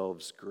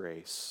ourselves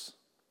grace.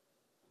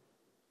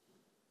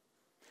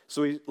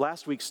 So we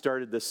last week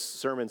started this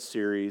sermon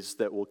series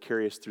that will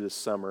carry us through the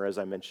summer, as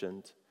I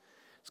mentioned.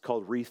 It's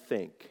called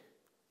Rethink,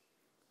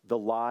 the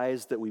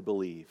lies that we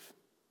believe.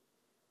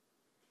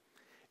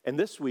 And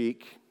this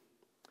week,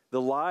 the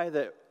lie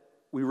that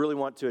we really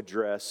want to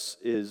address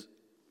is,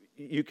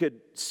 you could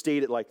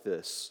state it like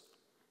this: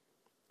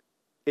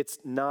 it's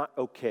not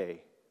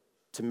okay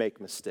to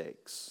make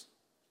mistakes.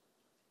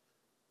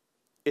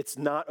 It's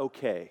not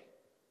okay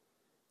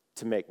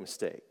to make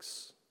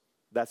mistakes.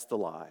 That's the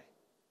lie.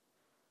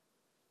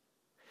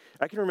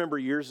 I can remember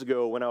years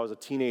ago when I was a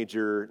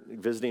teenager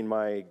visiting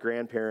my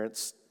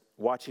grandparents,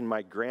 watching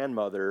my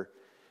grandmother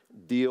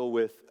deal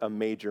with a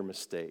major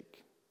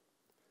mistake.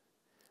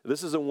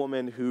 This is a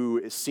woman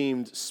who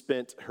seemed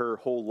spent her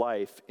whole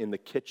life in the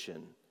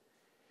kitchen.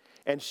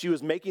 And she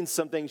was making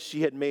something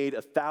she had made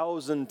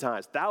 1,000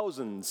 times,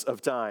 thousands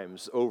of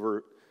times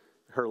over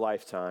her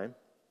lifetime.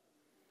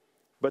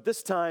 But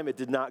this time it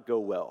did not go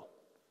well.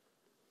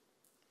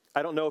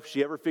 I don't know if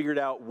she ever figured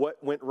out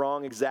what went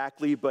wrong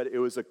exactly, but it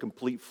was a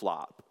complete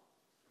flop.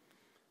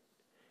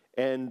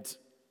 And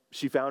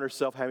she found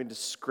herself having to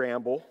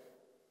scramble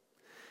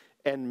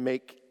and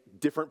make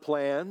different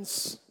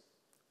plans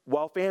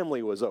while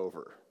family was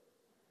over.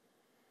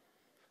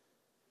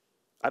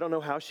 I don't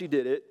know how she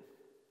did it,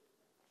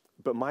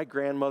 but my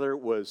grandmother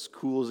was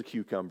cool as a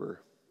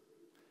cucumber.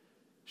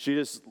 She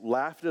just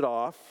laughed it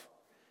off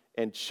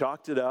and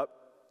chalked it up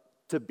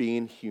to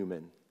being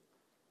human.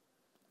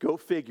 Go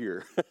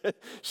figure.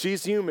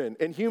 She's human,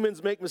 and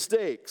humans make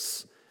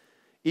mistakes,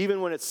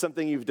 even when it's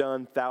something you've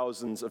done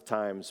thousands of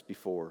times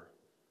before.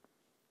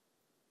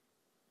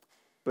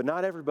 But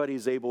not everybody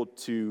is able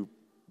to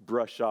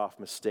brush off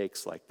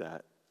mistakes like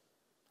that.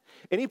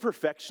 Any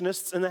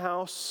perfectionists in the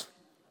house?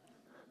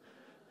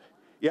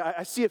 Yeah,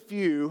 I see a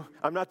few.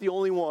 I'm not the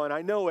only one.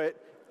 I know it.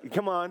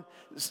 Come on,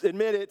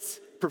 admit it.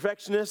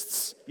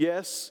 Perfectionists,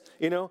 yes.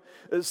 You know,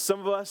 some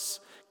of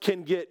us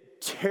can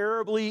get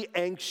terribly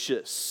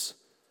anxious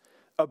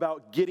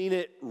about getting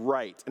it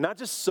right. And not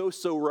just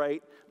so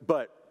right,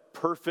 but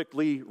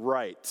perfectly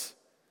right.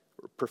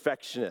 We're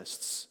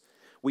perfectionists.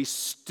 We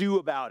stew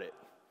about it.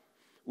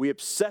 We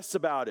obsess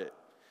about it.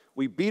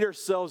 We beat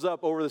ourselves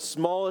up over the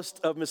smallest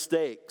of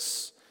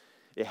mistakes.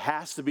 It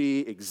has to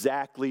be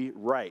exactly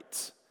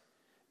right.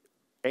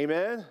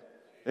 Amen?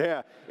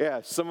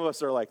 Yeah, some of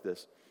us are like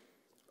this.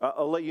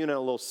 I'll let you know a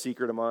little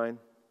secret of mine.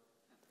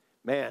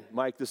 Man,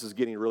 Mike, this is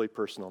getting really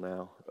personal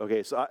now.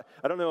 Okay, so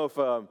I don't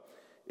know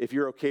if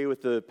you're okay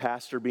with the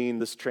pastor being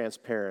this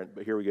transparent,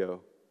 but here we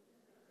go.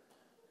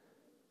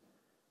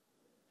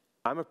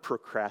 I'm a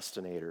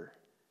procrastinator.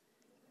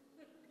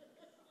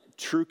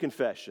 True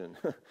confession.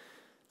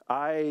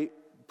 I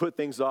put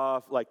things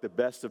off like the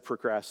best of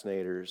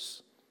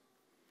procrastinators,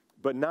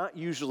 but not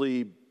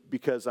usually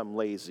because I'm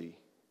lazy,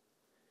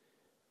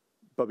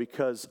 but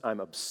because I'm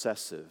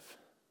obsessive.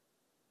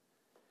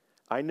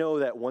 I know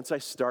that once I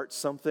start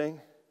something,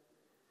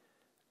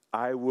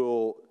 I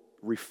will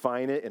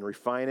refine it and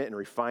refine it and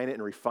refine it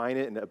and refine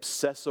it and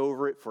obsess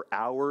over it for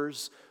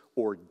hours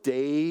or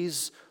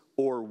days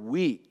or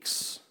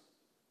weeks.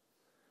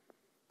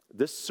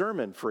 This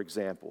sermon, for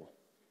example.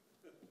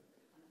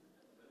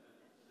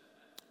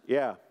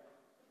 Yeah,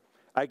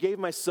 I gave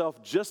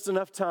myself just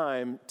enough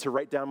time to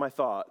write down my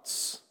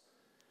thoughts,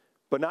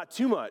 but not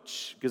too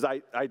much, because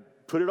I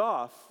put it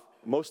off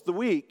most of the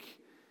week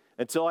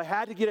until I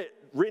had to get it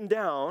written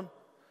down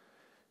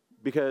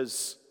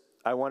because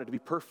I wanted to be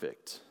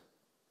perfect.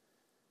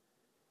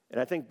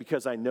 And I think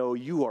because I know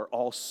you are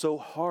all so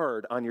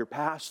hard on your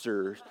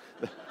pastors.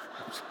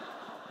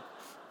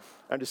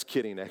 I'm just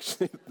kidding,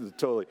 actually,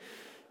 totally.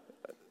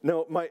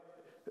 No,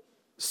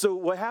 so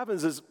what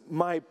happens is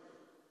my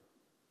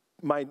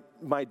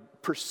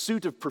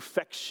pursuit of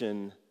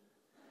perfection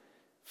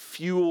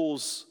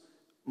fuels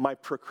my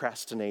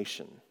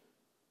procrastination.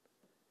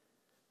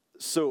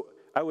 So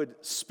I would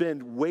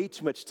spend way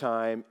too much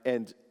time,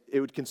 and it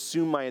would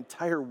consume my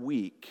entire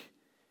week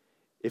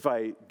if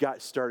I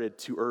got started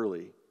too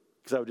early,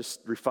 because I would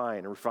just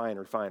refine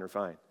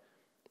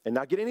and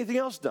not get anything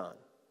else done.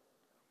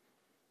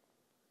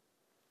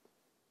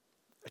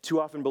 I too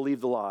often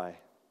believe the lie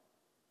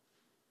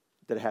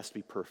that it has to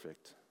be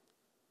perfect.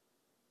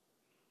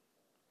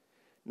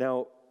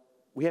 Now,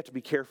 we have to be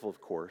careful, of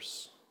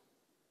course.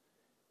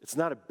 It's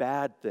not a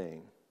bad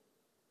thing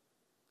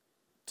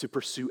to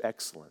pursue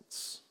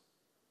excellence.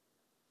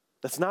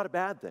 That's not a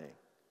bad thing.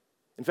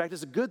 In fact,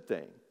 it's a good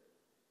thing.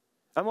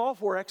 I'm all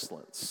for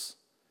excellence.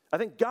 I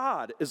think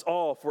God is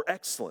all for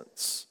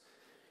excellence.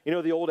 You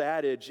know the old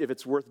adage, if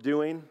it's worth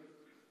doing,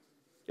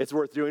 it's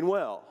worth doing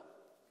well.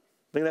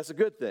 I think that's a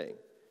good thing.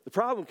 The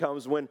problem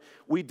comes when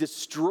we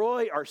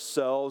destroy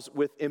ourselves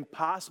with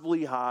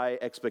impossibly high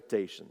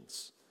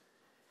expectations,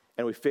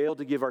 and we fail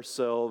to give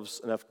ourselves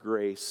enough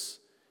grace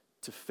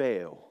to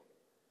fail,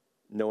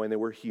 knowing that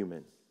we're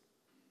human.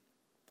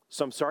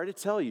 So I'm sorry to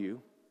tell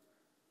you,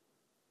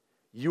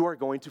 you are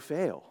going to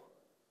fail.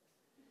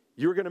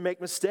 You're going to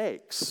make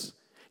mistakes.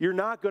 You're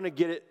not going to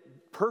get it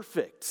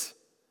perfect.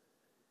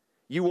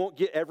 You won't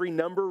get every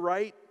number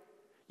right.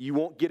 You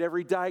won't get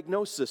every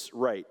diagnosis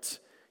right.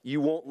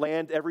 You won't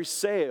land every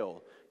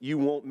sale. You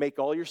won't make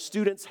all your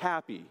students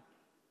happy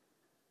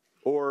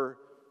or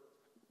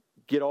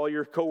get all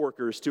your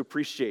coworkers to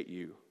appreciate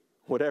you,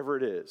 whatever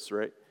it is,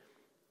 right?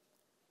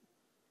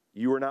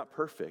 You are not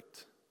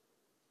perfect.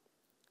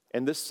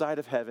 And this side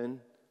of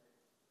heaven,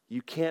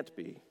 you can't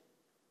be.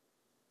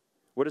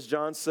 What does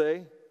John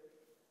say?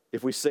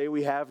 If we say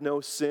we have no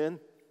sin,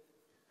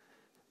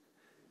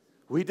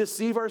 we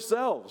deceive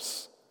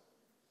ourselves.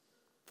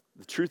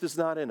 The truth is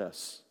not in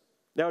us.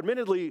 Now,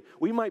 admittedly,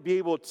 we might be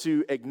able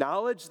to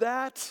acknowledge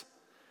that,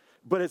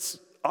 but it's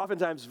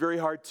oftentimes very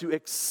hard to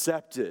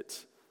accept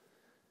it.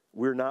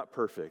 We're not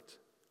perfect.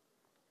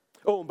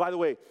 Oh, and by the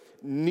way,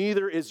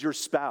 neither is your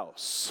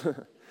spouse.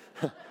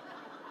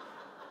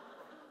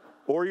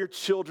 or your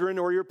children,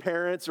 or your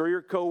parents, or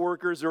your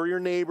coworkers, or your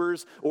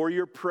neighbors, or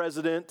your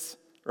president,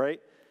 right?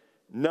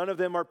 None of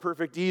them are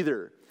perfect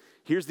either.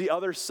 Here's the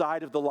other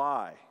side of the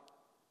lie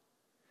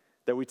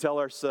that we tell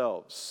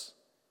ourselves.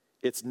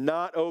 It's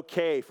not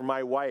okay for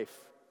my wife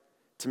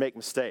to make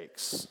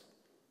mistakes.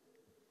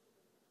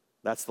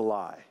 That's the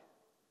lie.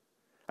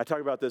 I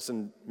talk about this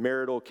in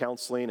marital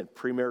counseling and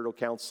premarital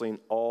counseling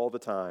all the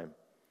time.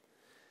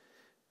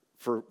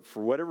 For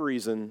whatever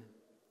reason,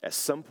 at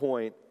some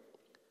point,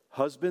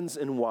 husbands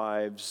and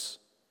wives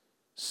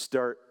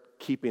start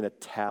keeping a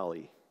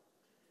tally.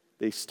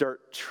 They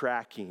start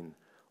tracking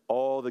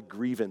all the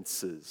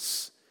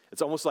grievances.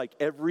 It's almost like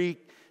every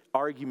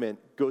argument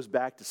goes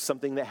back to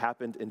something that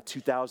happened in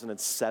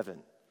 2007,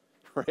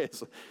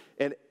 right?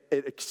 And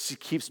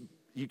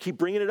you keep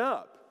bringing it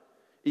up.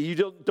 You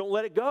don't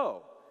let it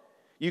go.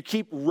 You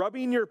keep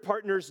rubbing your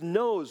partner's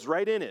nose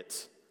right in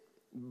it.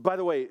 By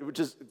the way,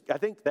 I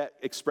think that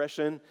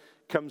expression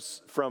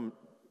comes from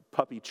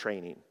puppy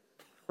training,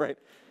 right?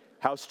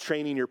 House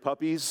training your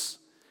puppies.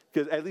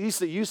 Because at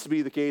least it used to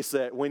be the case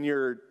that when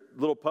your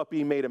little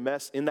puppy made a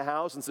mess in the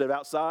house instead of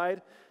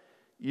outside,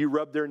 you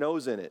rubbed their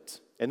nose in it.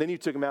 And then you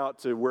took them out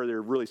to where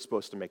they're really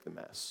supposed to make the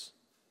mess,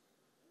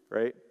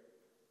 right?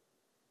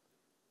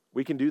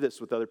 We can do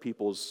this with other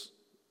people's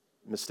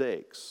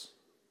mistakes.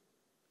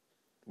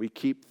 We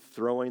keep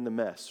throwing the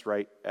mess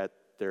right at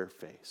their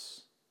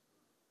face.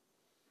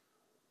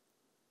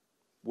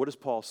 What does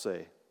Paul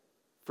say?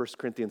 1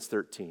 Corinthians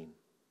 13.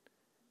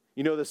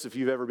 You know this if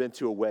you've ever been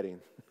to a wedding,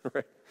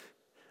 right?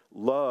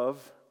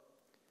 Love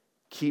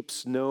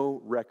keeps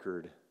no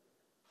record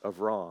of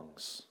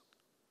wrongs.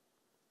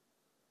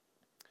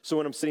 So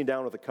when I'm sitting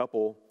down with a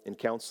couple in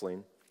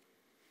counseling,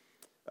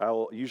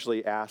 I'll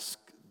usually ask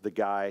the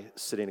guy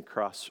sitting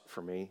across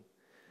from me,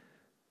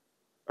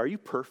 "Are you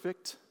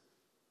perfect?"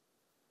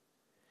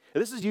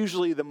 And this is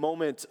usually the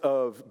moment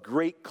of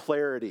great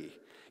clarity.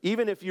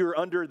 Even if you're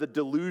under the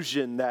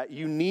delusion that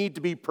you need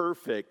to be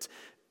perfect,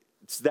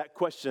 it's that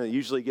question that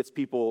usually gets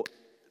people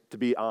to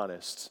be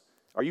honest.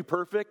 Are you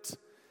perfect?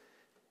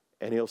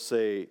 And he'll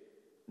say,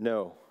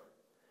 "No,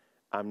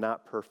 I'm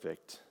not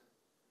perfect."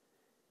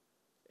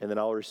 And then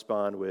I'll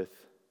respond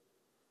with,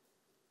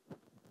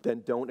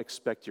 "Then don't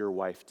expect your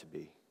wife to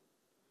be."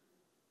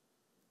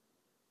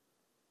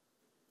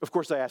 Of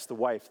course, I ask the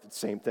wife the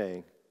same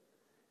thing.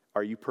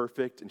 "Are you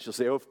perfect?" And she'll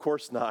say, "Oh, of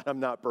course not. I'm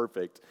not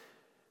perfect."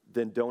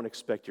 Then don't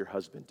expect your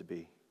husband to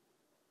be.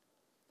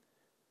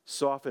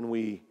 So often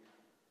we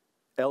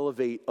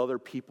elevate other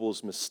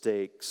people's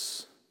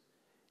mistakes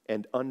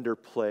and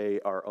underplay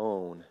our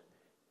own.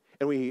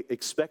 And we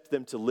expect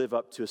them to live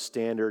up to a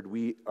standard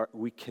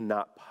we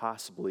cannot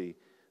possibly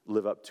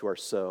live up to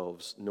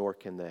ourselves, nor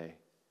can they.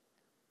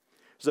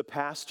 There's a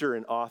pastor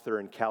and author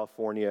in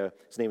California.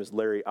 His name is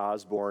Larry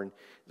Osborne.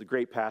 He's a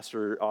great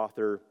pastor,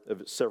 author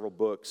of several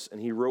books, and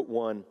he wrote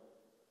one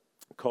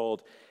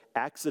called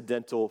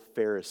Accidental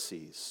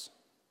Pharisees.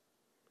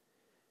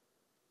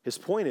 His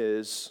point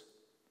is,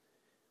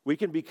 we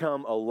can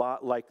become a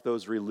lot like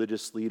those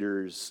religious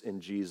leaders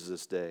in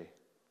Jesus' day.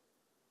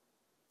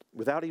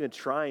 Without even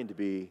trying to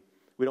be,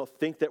 we don't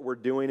think that we're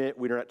doing it,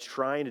 we're not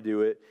trying to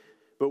do it,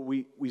 but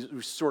we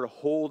sort of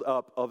hold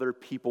up other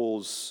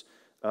people's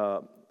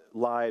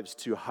lives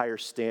to a higher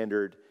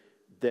standard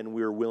than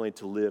we're willing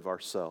to live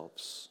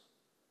ourselves.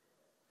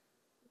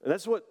 And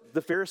that's what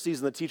the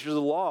Pharisees and the teachers of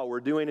the law were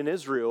doing in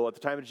Israel at the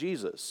time of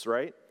Jesus,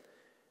 right?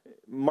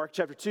 Mark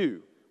chapter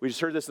 2, we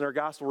just heard this in our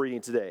gospel reading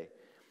today.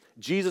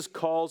 Jesus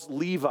calls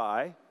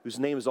Levi, whose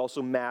name is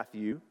also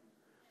Matthew,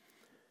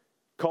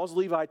 calls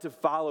Levi to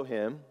follow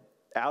him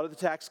out of the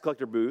tax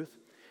collector booth.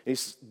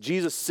 And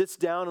Jesus sits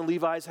down in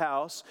Levi's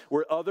house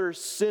where other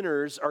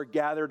sinners are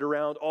gathered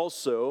around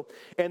also.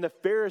 And the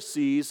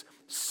Pharisees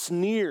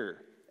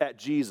sneer at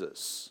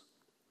Jesus.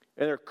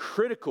 And they're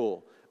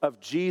critical of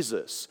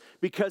Jesus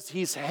because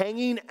he's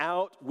hanging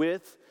out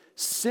with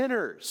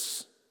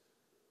sinners.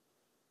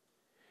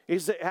 He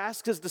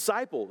asks his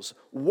disciples,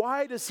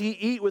 "Why does he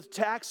eat with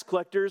tax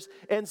collectors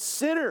and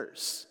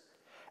sinners?"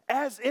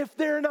 As if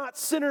they're not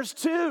sinners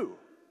too.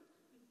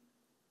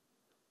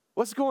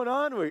 What's going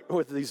on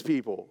with these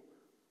people?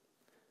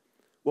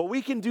 Well,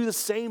 we can do the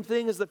same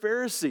thing as the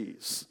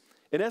Pharisees.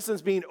 In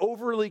essence, being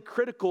overly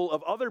critical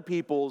of other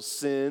people's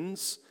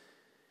sins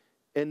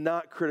and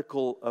not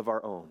critical of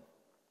our own.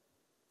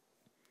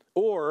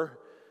 Or,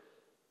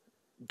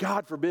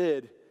 God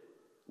forbid,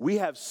 we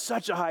have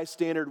such a high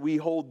standard, we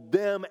hold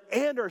them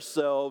and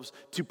ourselves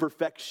to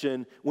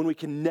perfection when we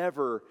can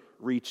never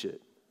reach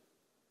it.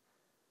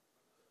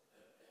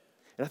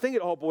 And I think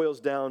it all boils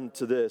down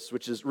to this,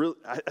 which is really,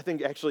 I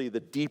think actually the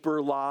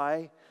deeper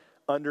lie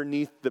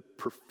underneath the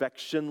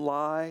perfection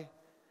lie.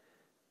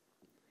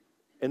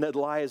 And that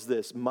lie is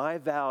this: my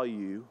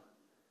value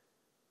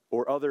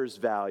or others'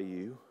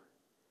 value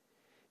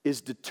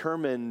is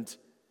determined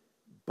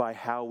by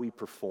how we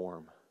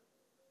perform.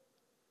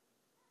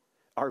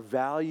 Our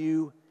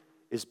value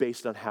is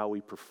based on how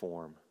we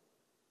perform.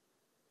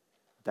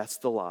 That's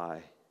the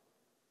lie.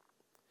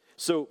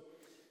 So,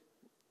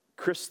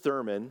 Chris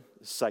Thurman,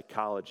 a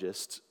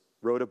psychologist,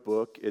 wrote a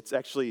book. It's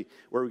actually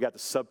where we got the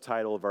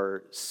subtitle of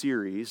our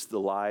series, The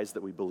Lies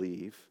That We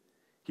Believe.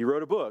 He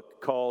wrote a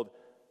book called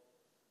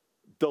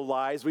The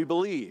Lies We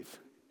Believe.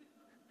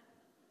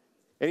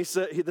 And he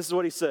said, this is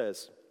what he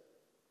says.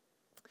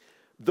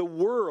 The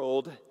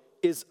world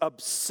is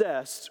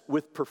obsessed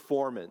with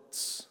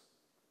performance.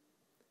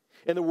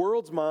 In the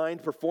world's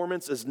mind,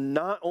 performance is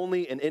not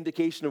only an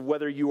indication of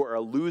whether you are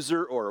a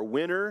loser or a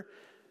winner,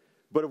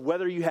 but of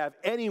whether you have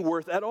any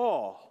worth at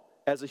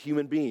all as a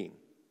human being.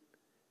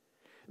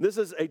 This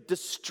is a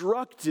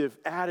destructive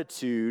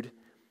attitude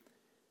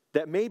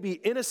that may be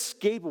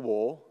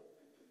inescapable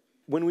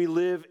when we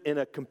live in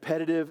a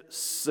competitive,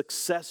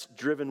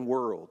 success-driven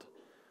world.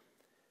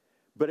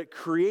 But it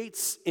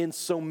creates in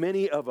so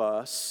many of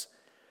us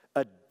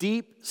a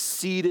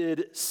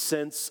deep-seated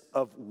sense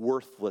of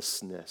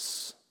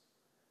worthlessness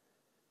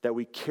that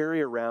we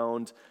carry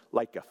around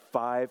like a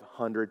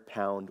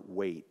 500-pound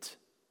weight.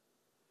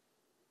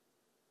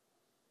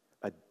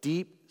 A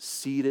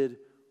deep-seated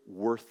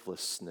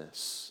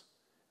worthlessness.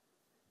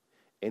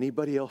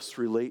 Anybody else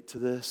relate to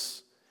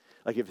this?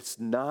 Like if it's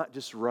not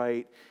just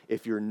right,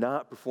 if you're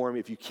not performing,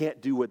 if you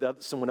can't do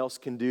what someone else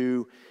can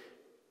do,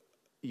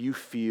 you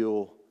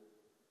feel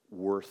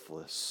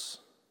worthless.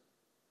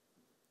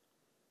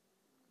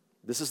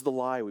 This is the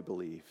lie we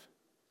believe.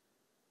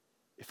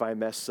 If I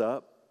mess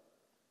up,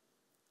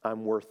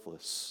 I'm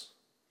worthless.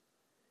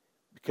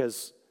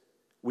 Because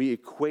we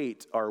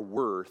equate our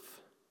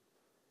worth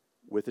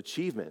with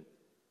achievement,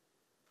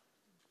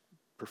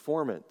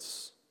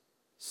 performance,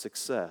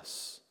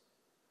 success.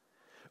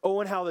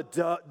 Oh, and how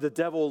the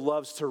devil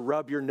loves to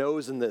rub your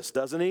nose in this,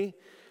 doesn't he?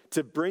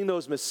 To bring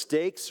those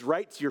mistakes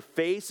right to your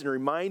face and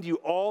remind you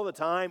all the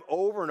time,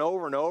 over and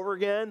over and over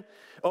again,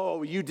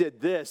 oh, you did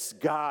this,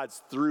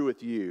 God's through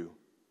with you.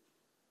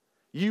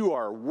 You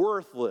are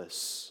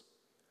worthless.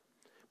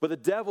 But the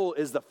devil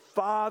is the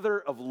father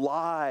of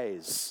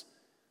lies.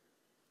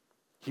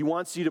 He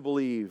wants you to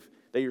believe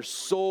that your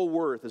sole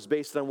worth is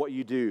based on what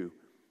you do.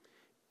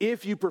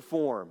 If you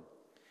perform,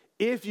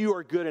 if you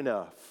are good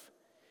enough,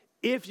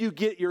 if you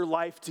get your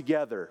life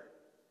together,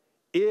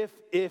 if,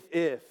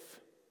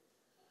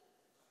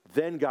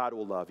 then God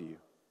will love you.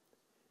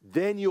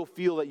 Then you'll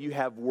feel that you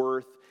have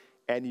worth,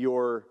 and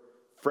your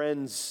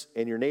friends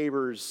and your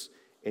neighbors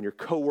and your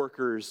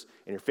coworkers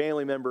and your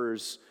family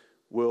members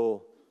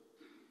will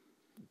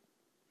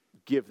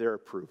give their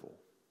approval.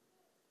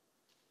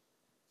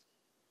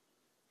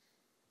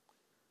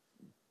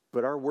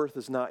 But our worth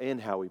is not in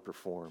how we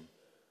perform.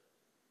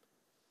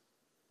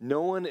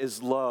 No one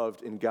is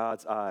loved in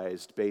God's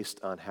eyes based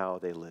on how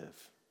they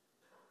live.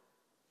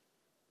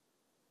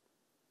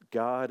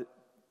 God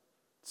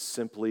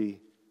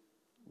simply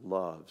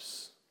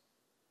loves.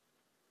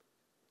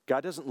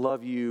 God doesn't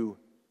love you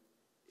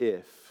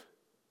if.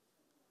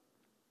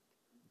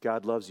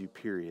 God loves you,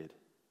 period.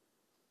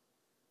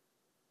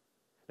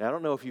 Now, I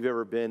don't know if you've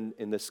ever been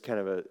in this kind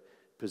of a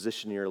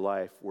position in your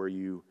life where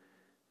you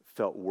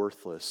felt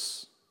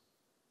worthless.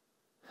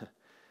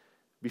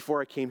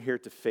 Before I came here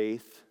to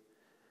Faith,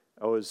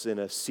 I was in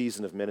a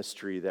season of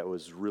ministry that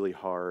was really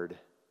hard.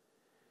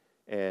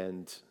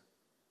 And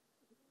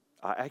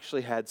I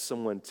actually had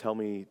someone tell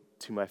me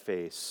to my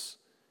face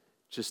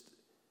just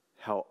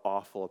how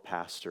awful a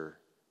pastor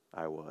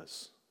I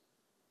was.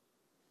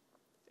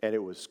 And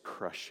it was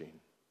crushing.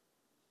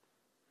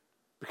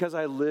 Because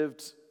I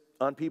lived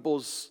on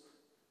people's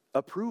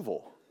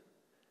approval.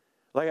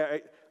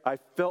 Like I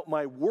felt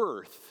my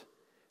worth,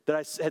 that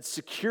I had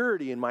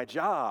security in my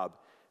job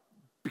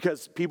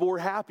because people were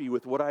happy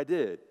with what I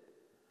did.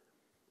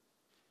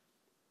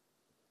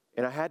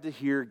 And I had to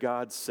hear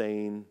God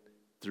saying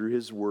through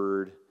His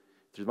Word,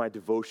 through my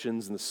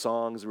devotions and the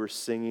songs we were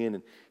singing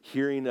and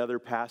hearing other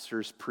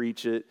pastors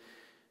preach it,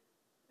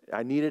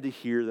 I needed to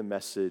hear the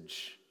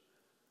message,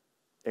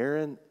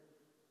 Aaron,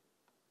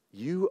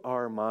 you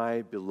are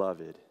my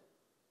beloved,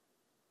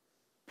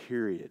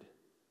 period.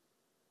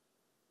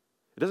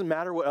 It doesn't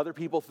matter what other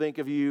people think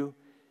of you.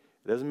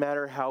 It doesn't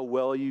matter how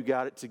well you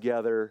got it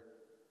together.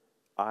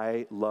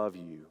 I love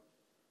you,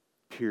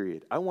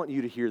 period. I want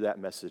you to hear that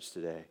message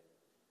today.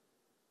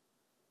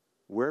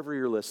 Wherever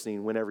you're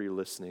listening, whenever you're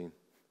listening,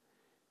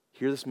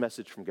 hear this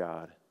message from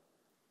God.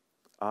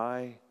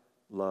 I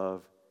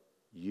love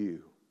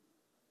you.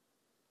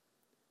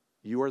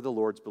 You are the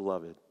Lord's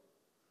beloved.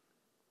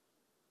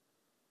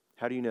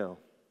 How do you know?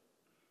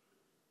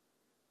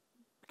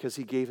 Because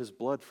He gave His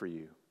blood for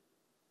you.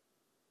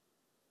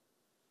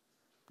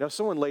 Now, if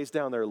someone lays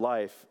down their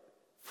life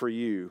for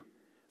you,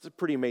 it's a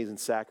pretty amazing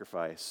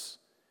sacrifice.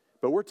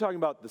 But we're talking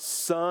about the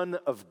Son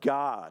of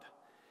God,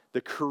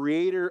 the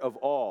Creator of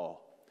all,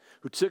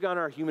 who took on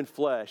our human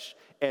flesh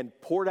and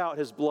poured out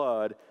His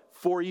blood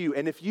for you.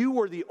 And if you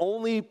were the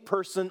only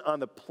person on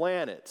the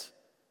planet,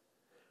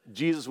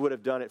 Jesus would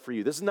have done it for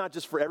you. This is not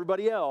just for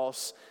everybody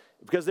else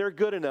because they're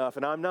good enough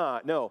and I'm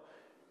not. No,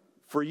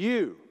 for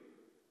you.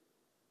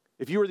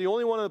 If you were the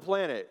only one on the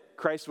planet,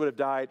 Christ would have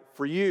died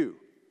for you.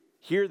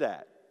 Hear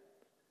that.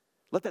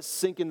 Let that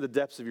sink into the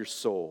depths of your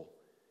soul.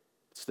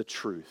 It's the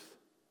truth.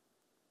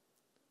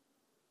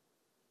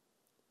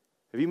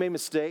 Have you made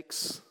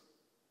mistakes?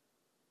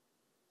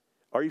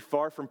 Are you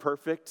far from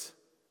perfect?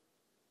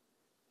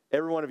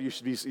 Every one of you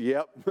should be,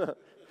 yep,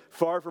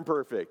 far from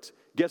perfect.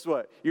 Guess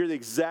what? You're the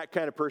exact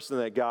kind of person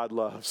that God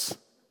loves.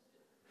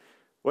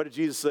 What did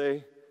Jesus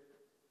say?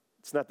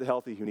 It's not the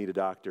healthy who need a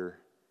doctor,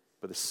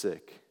 but the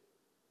sick.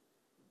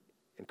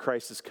 And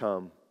Christ has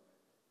come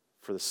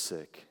for the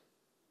sick.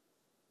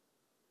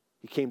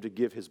 He came to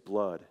give his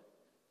blood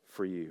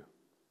for you.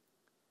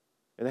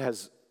 And it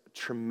has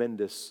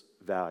tremendous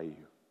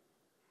value.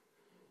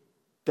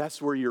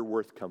 That's where your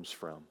worth comes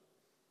from.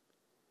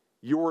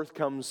 Your worth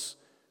comes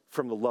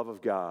from the love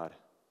of God.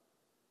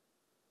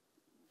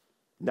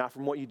 Not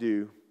from what you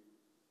do,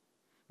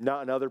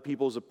 not in other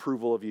people's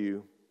approval of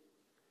you,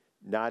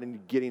 not in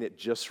getting it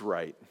just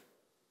right.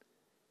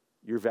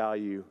 Your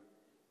value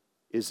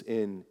is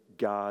in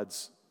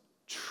God's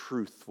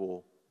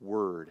truthful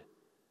word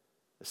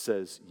that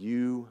says,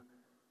 you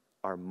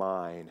are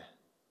mine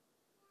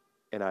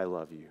and I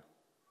love you.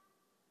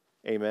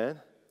 Amen?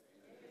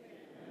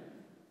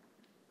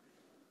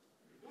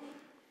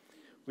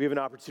 We have an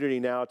opportunity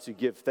now to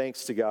give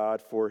thanks to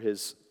God for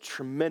his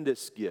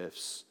tremendous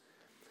gifts.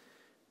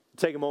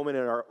 Take a moment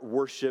in our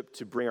worship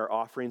to bring our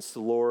offerings to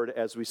the Lord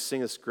as we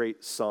sing this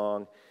great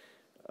song,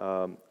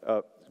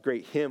 a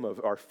great hymn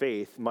of our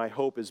faith. My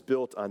hope is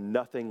built on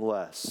nothing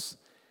less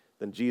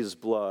than Jesus'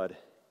 blood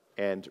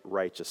and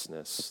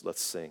righteousness.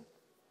 Let's sing.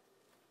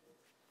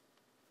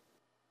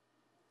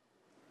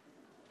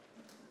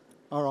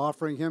 Our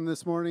offering hymn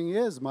this morning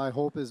is My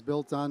Hope is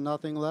Built on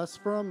Nothing Less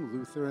from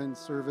Lutheran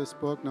Service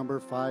Book number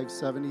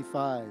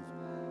 575.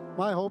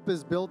 My hope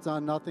is built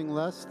on nothing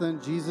less than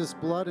Jesus'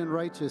 blood and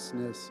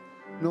righteousness.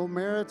 No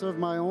merit of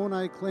my own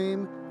I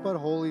claim, but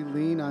wholly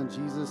lean on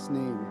Jesus'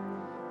 name.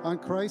 On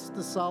Christ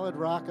the solid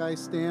rock I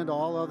stand,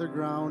 all other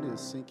ground is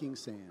sinking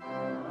sand.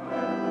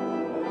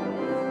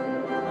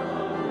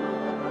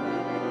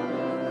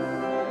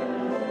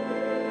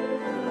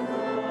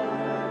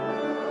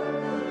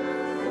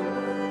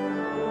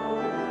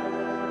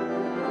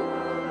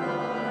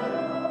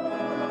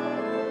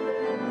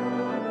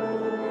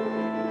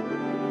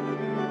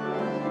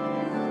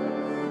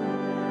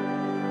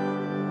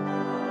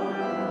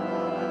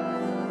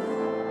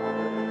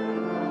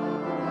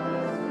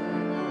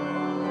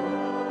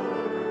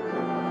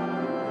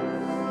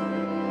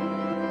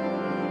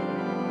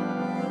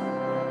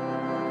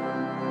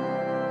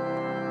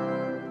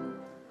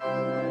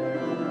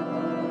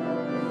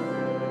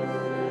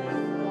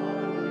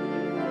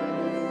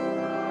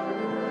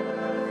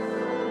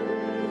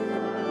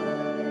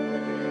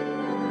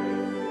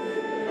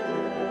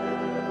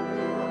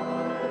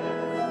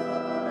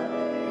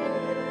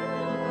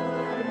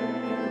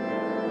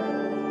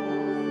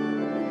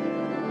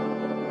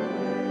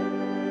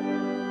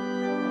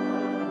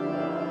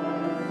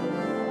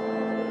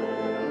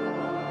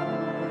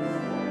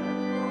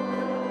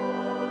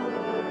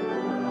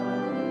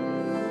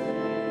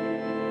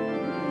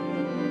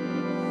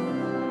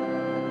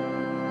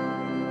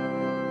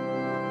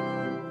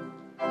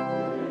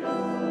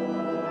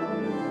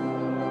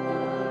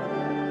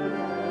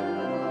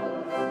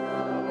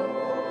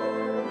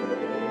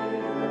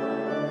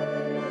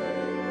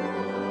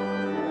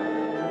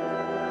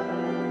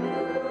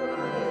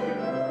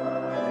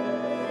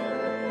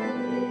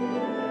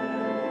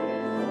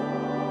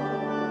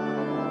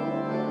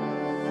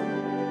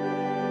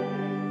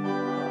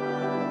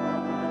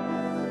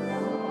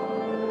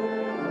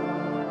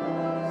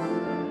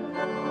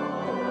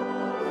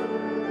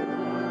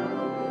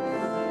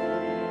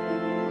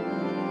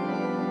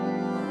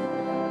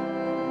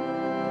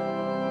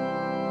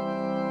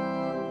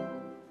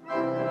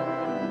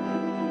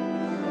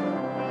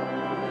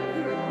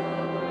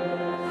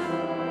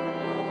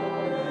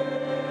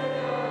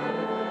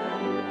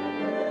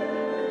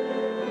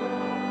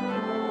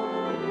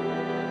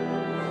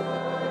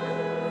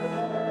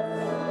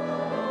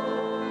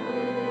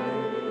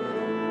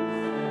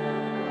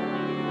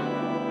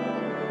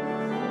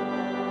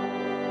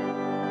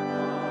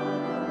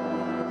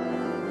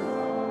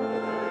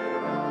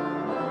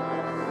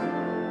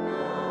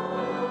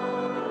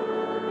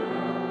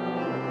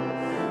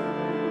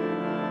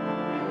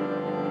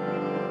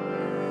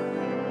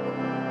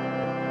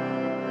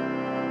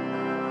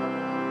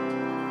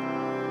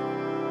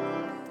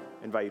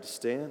 Invite you to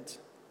stand.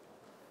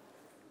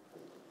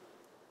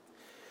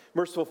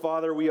 Merciful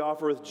Father, we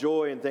offer with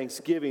joy and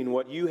thanksgiving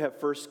what you have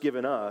first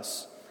given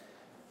us,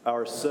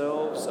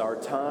 ourselves, our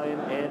time,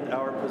 and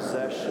our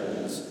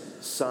possessions,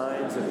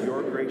 signs of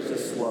your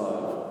gracious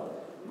love.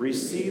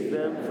 Receive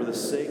them for the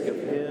sake of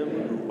him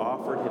who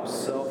offered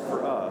himself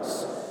for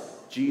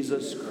us,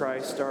 Jesus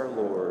Christ our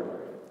Lord.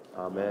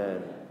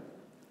 Amen.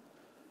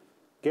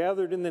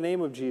 Gathered in the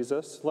name of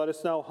Jesus, let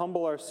us now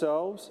humble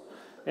ourselves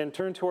and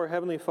turn to our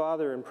Heavenly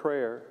Father in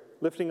prayer,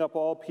 lifting up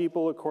all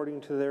people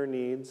according to their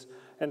needs,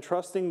 and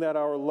trusting that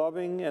our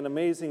loving and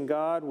amazing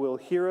God will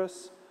hear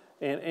us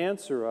and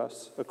answer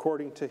us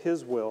according to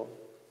his will.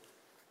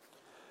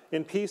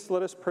 In peace,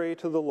 let us pray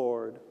to the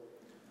Lord.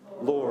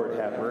 Lord,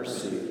 have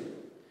mercy.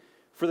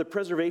 For the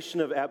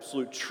preservation of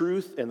absolute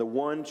truth and the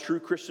one true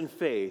Christian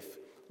faith,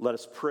 let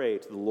us pray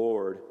to the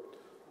Lord.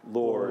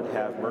 Lord,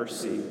 have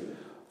mercy.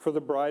 For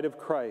the bride of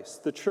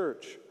Christ, the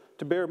church,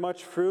 to bear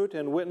much fruit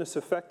and witness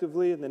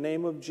effectively in the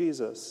name of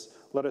Jesus,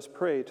 let us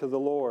pray to the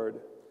Lord.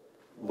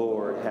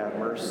 Lord, have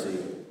mercy.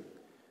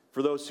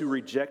 For those who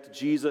reject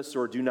Jesus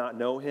or do not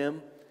know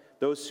him,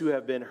 those who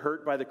have been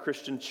hurt by the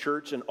Christian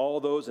church, and all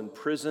those in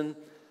prison,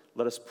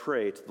 let us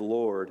pray to the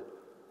Lord.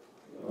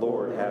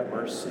 Lord, have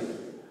mercy.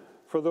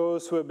 For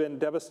those who have been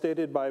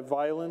devastated by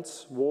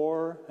violence,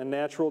 war, and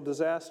natural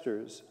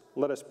disasters,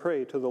 let us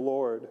pray to the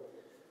Lord.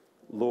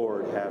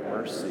 Lord, have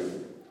mercy.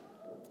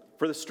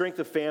 For the strength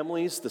of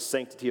families, the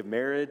sanctity of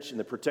marriage, and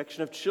the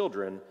protection of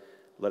children,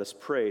 let us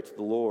pray to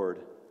the Lord.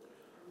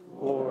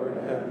 Lord,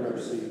 have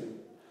mercy.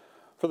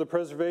 For the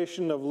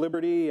preservation of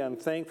liberty and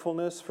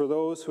thankfulness for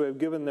those who have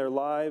given their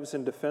lives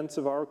in defense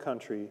of our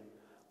country,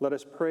 let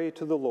us pray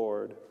to the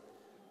Lord.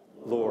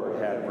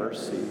 Lord, have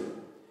mercy.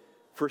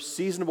 For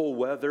seasonable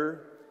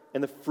weather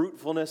and the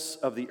fruitfulness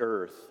of the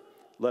earth,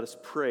 let us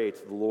pray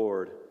to the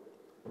Lord.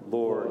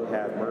 Lord,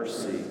 have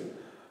mercy.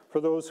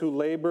 For those who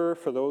labor,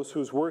 for those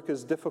whose work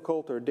is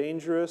difficult or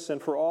dangerous,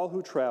 and for all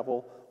who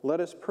travel, let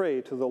us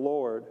pray to the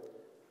Lord.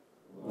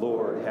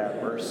 Lord,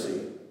 have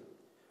mercy.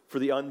 For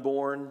the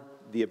unborn,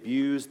 the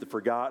abused, the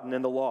forgotten,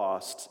 and the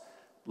lost,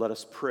 let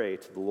us pray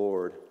to the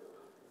Lord.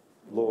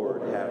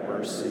 Lord, have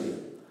mercy.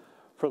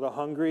 For the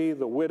hungry,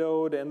 the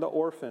widowed, and the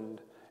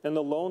orphaned, and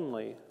the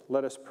lonely,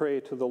 let us pray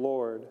to the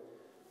Lord.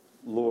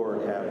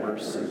 Lord, have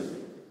mercy.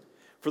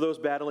 For those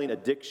battling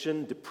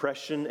addiction,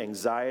 depression,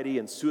 anxiety,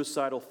 and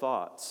suicidal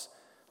thoughts,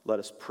 let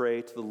us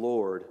pray to the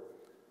Lord.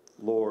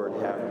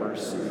 Lord, have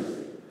mercy.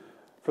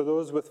 For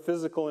those with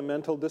physical and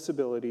mental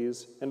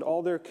disabilities and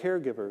all their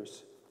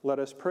caregivers, let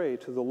us pray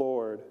to the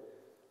Lord.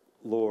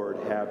 Lord,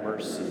 have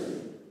mercy.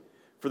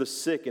 For the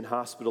sick and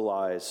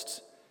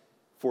hospitalized,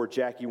 for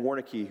Jackie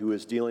Warnicke, who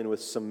is dealing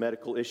with some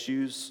medical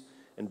issues,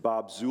 and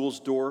Bob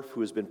Zulsdorf,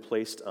 who has been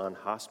placed on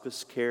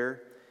hospice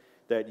care,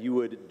 that you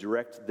would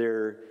direct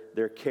their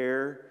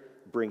care,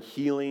 bring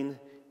healing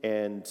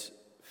and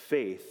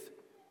faith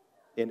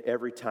in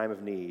every time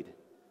of need.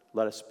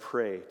 Let us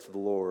pray to the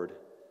Lord.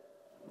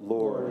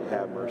 Lord,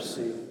 have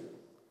mercy.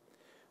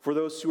 For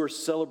those who are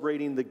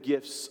celebrating the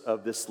gifts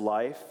of this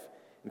life,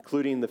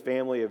 including the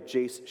family of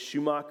Jace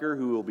Schumacher,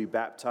 who will be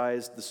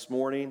baptized this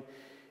morning,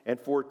 and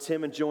for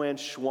Tim and Joanne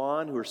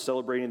Schwan, who are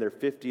celebrating their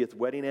 50th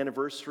wedding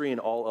anniversary, and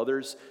all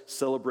others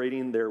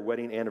celebrating their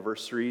wedding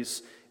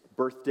anniversaries,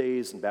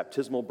 birthdays, and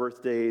baptismal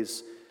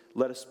birthdays,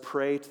 let us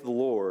pray to the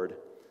Lord.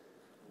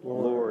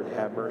 Lord,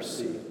 have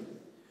mercy.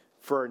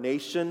 For our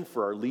nation,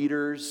 for our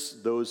leaders,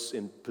 those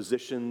in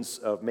positions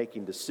of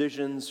making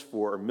decisions,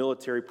 for our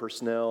military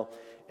personnel,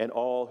 and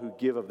all who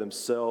give of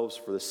themselves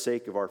for the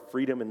sake of our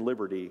freedom and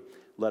liberty,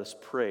 let us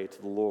pray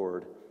to the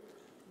Lord.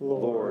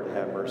 Lord,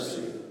 have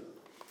mercy.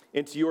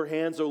 Into your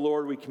hands, O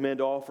Lord, we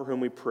commend all for whom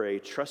we pray,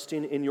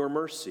 trusting in your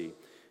mercy,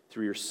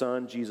 through your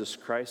Son, Jesus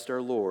Christ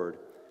our Lord.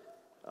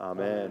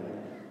 Amen.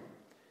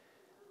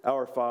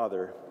 Our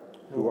Father,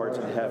 who art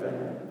in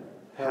heaven,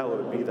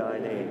 hallowed be thy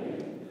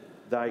name.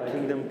 Thy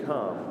kingdom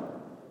come,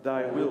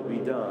 thy will be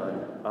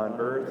done, on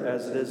earth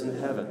as it is in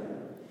heaven.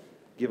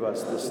 Give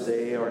us this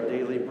day our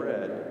daily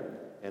bread,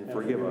 and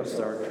forgive us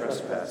our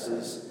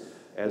trespasses,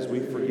 as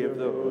we forgive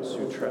those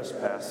who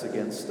trespass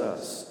against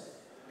us.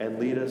 And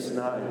lead us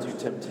not into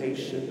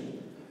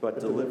temptation,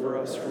 but deliver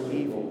us from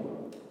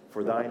evil.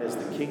 For thine is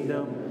the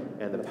kingdom,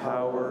 and the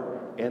power,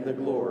 and the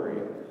glory,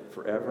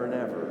 forever and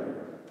ever.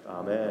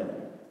 Amen.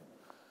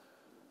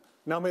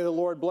 Now may the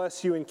Lord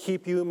bless you and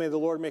keep you. May the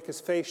Lord make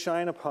his face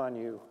shine upon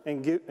you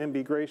and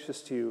be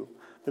gracious to you.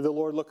 May the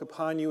Lord look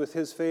upon you with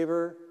his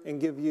favor and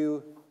give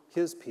you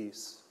his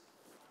peace.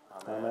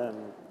 Amen.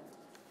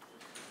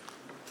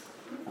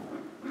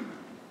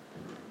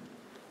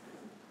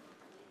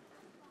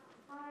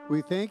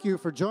 We thank you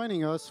for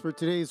joining us for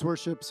today's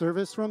worship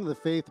service from the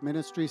Faith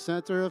Ministry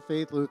Center of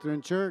Faith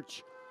Lutheran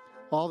Church.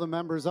 All the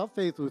members of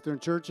Faith Lutheran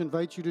Church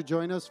invite you to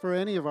join us for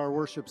any of our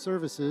worship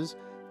services.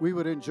 We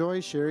would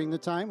enjoy sharing the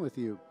time with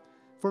you.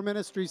 For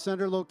Ministry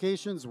Center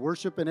locations,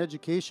 worship, and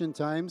education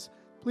times,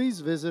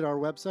 please visit our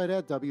website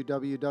at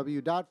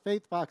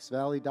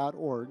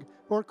www.faithfoxvalley.org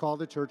or call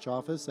the church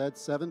office at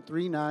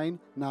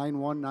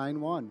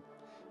 739-9191.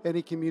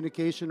 Any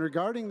communication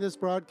regarding this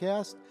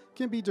broadcast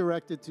can be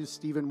directed to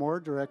Stephen Moore,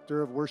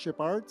 Director of Worship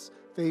Arts,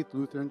 Faith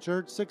Lutheran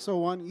Church,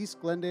 601 East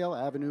Glendale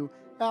Avenue,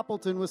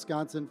 Appleton,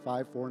 Wisconsin,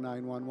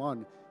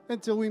 54911.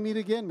 Until we meet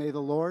again, may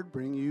the Lord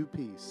bring you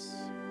peace.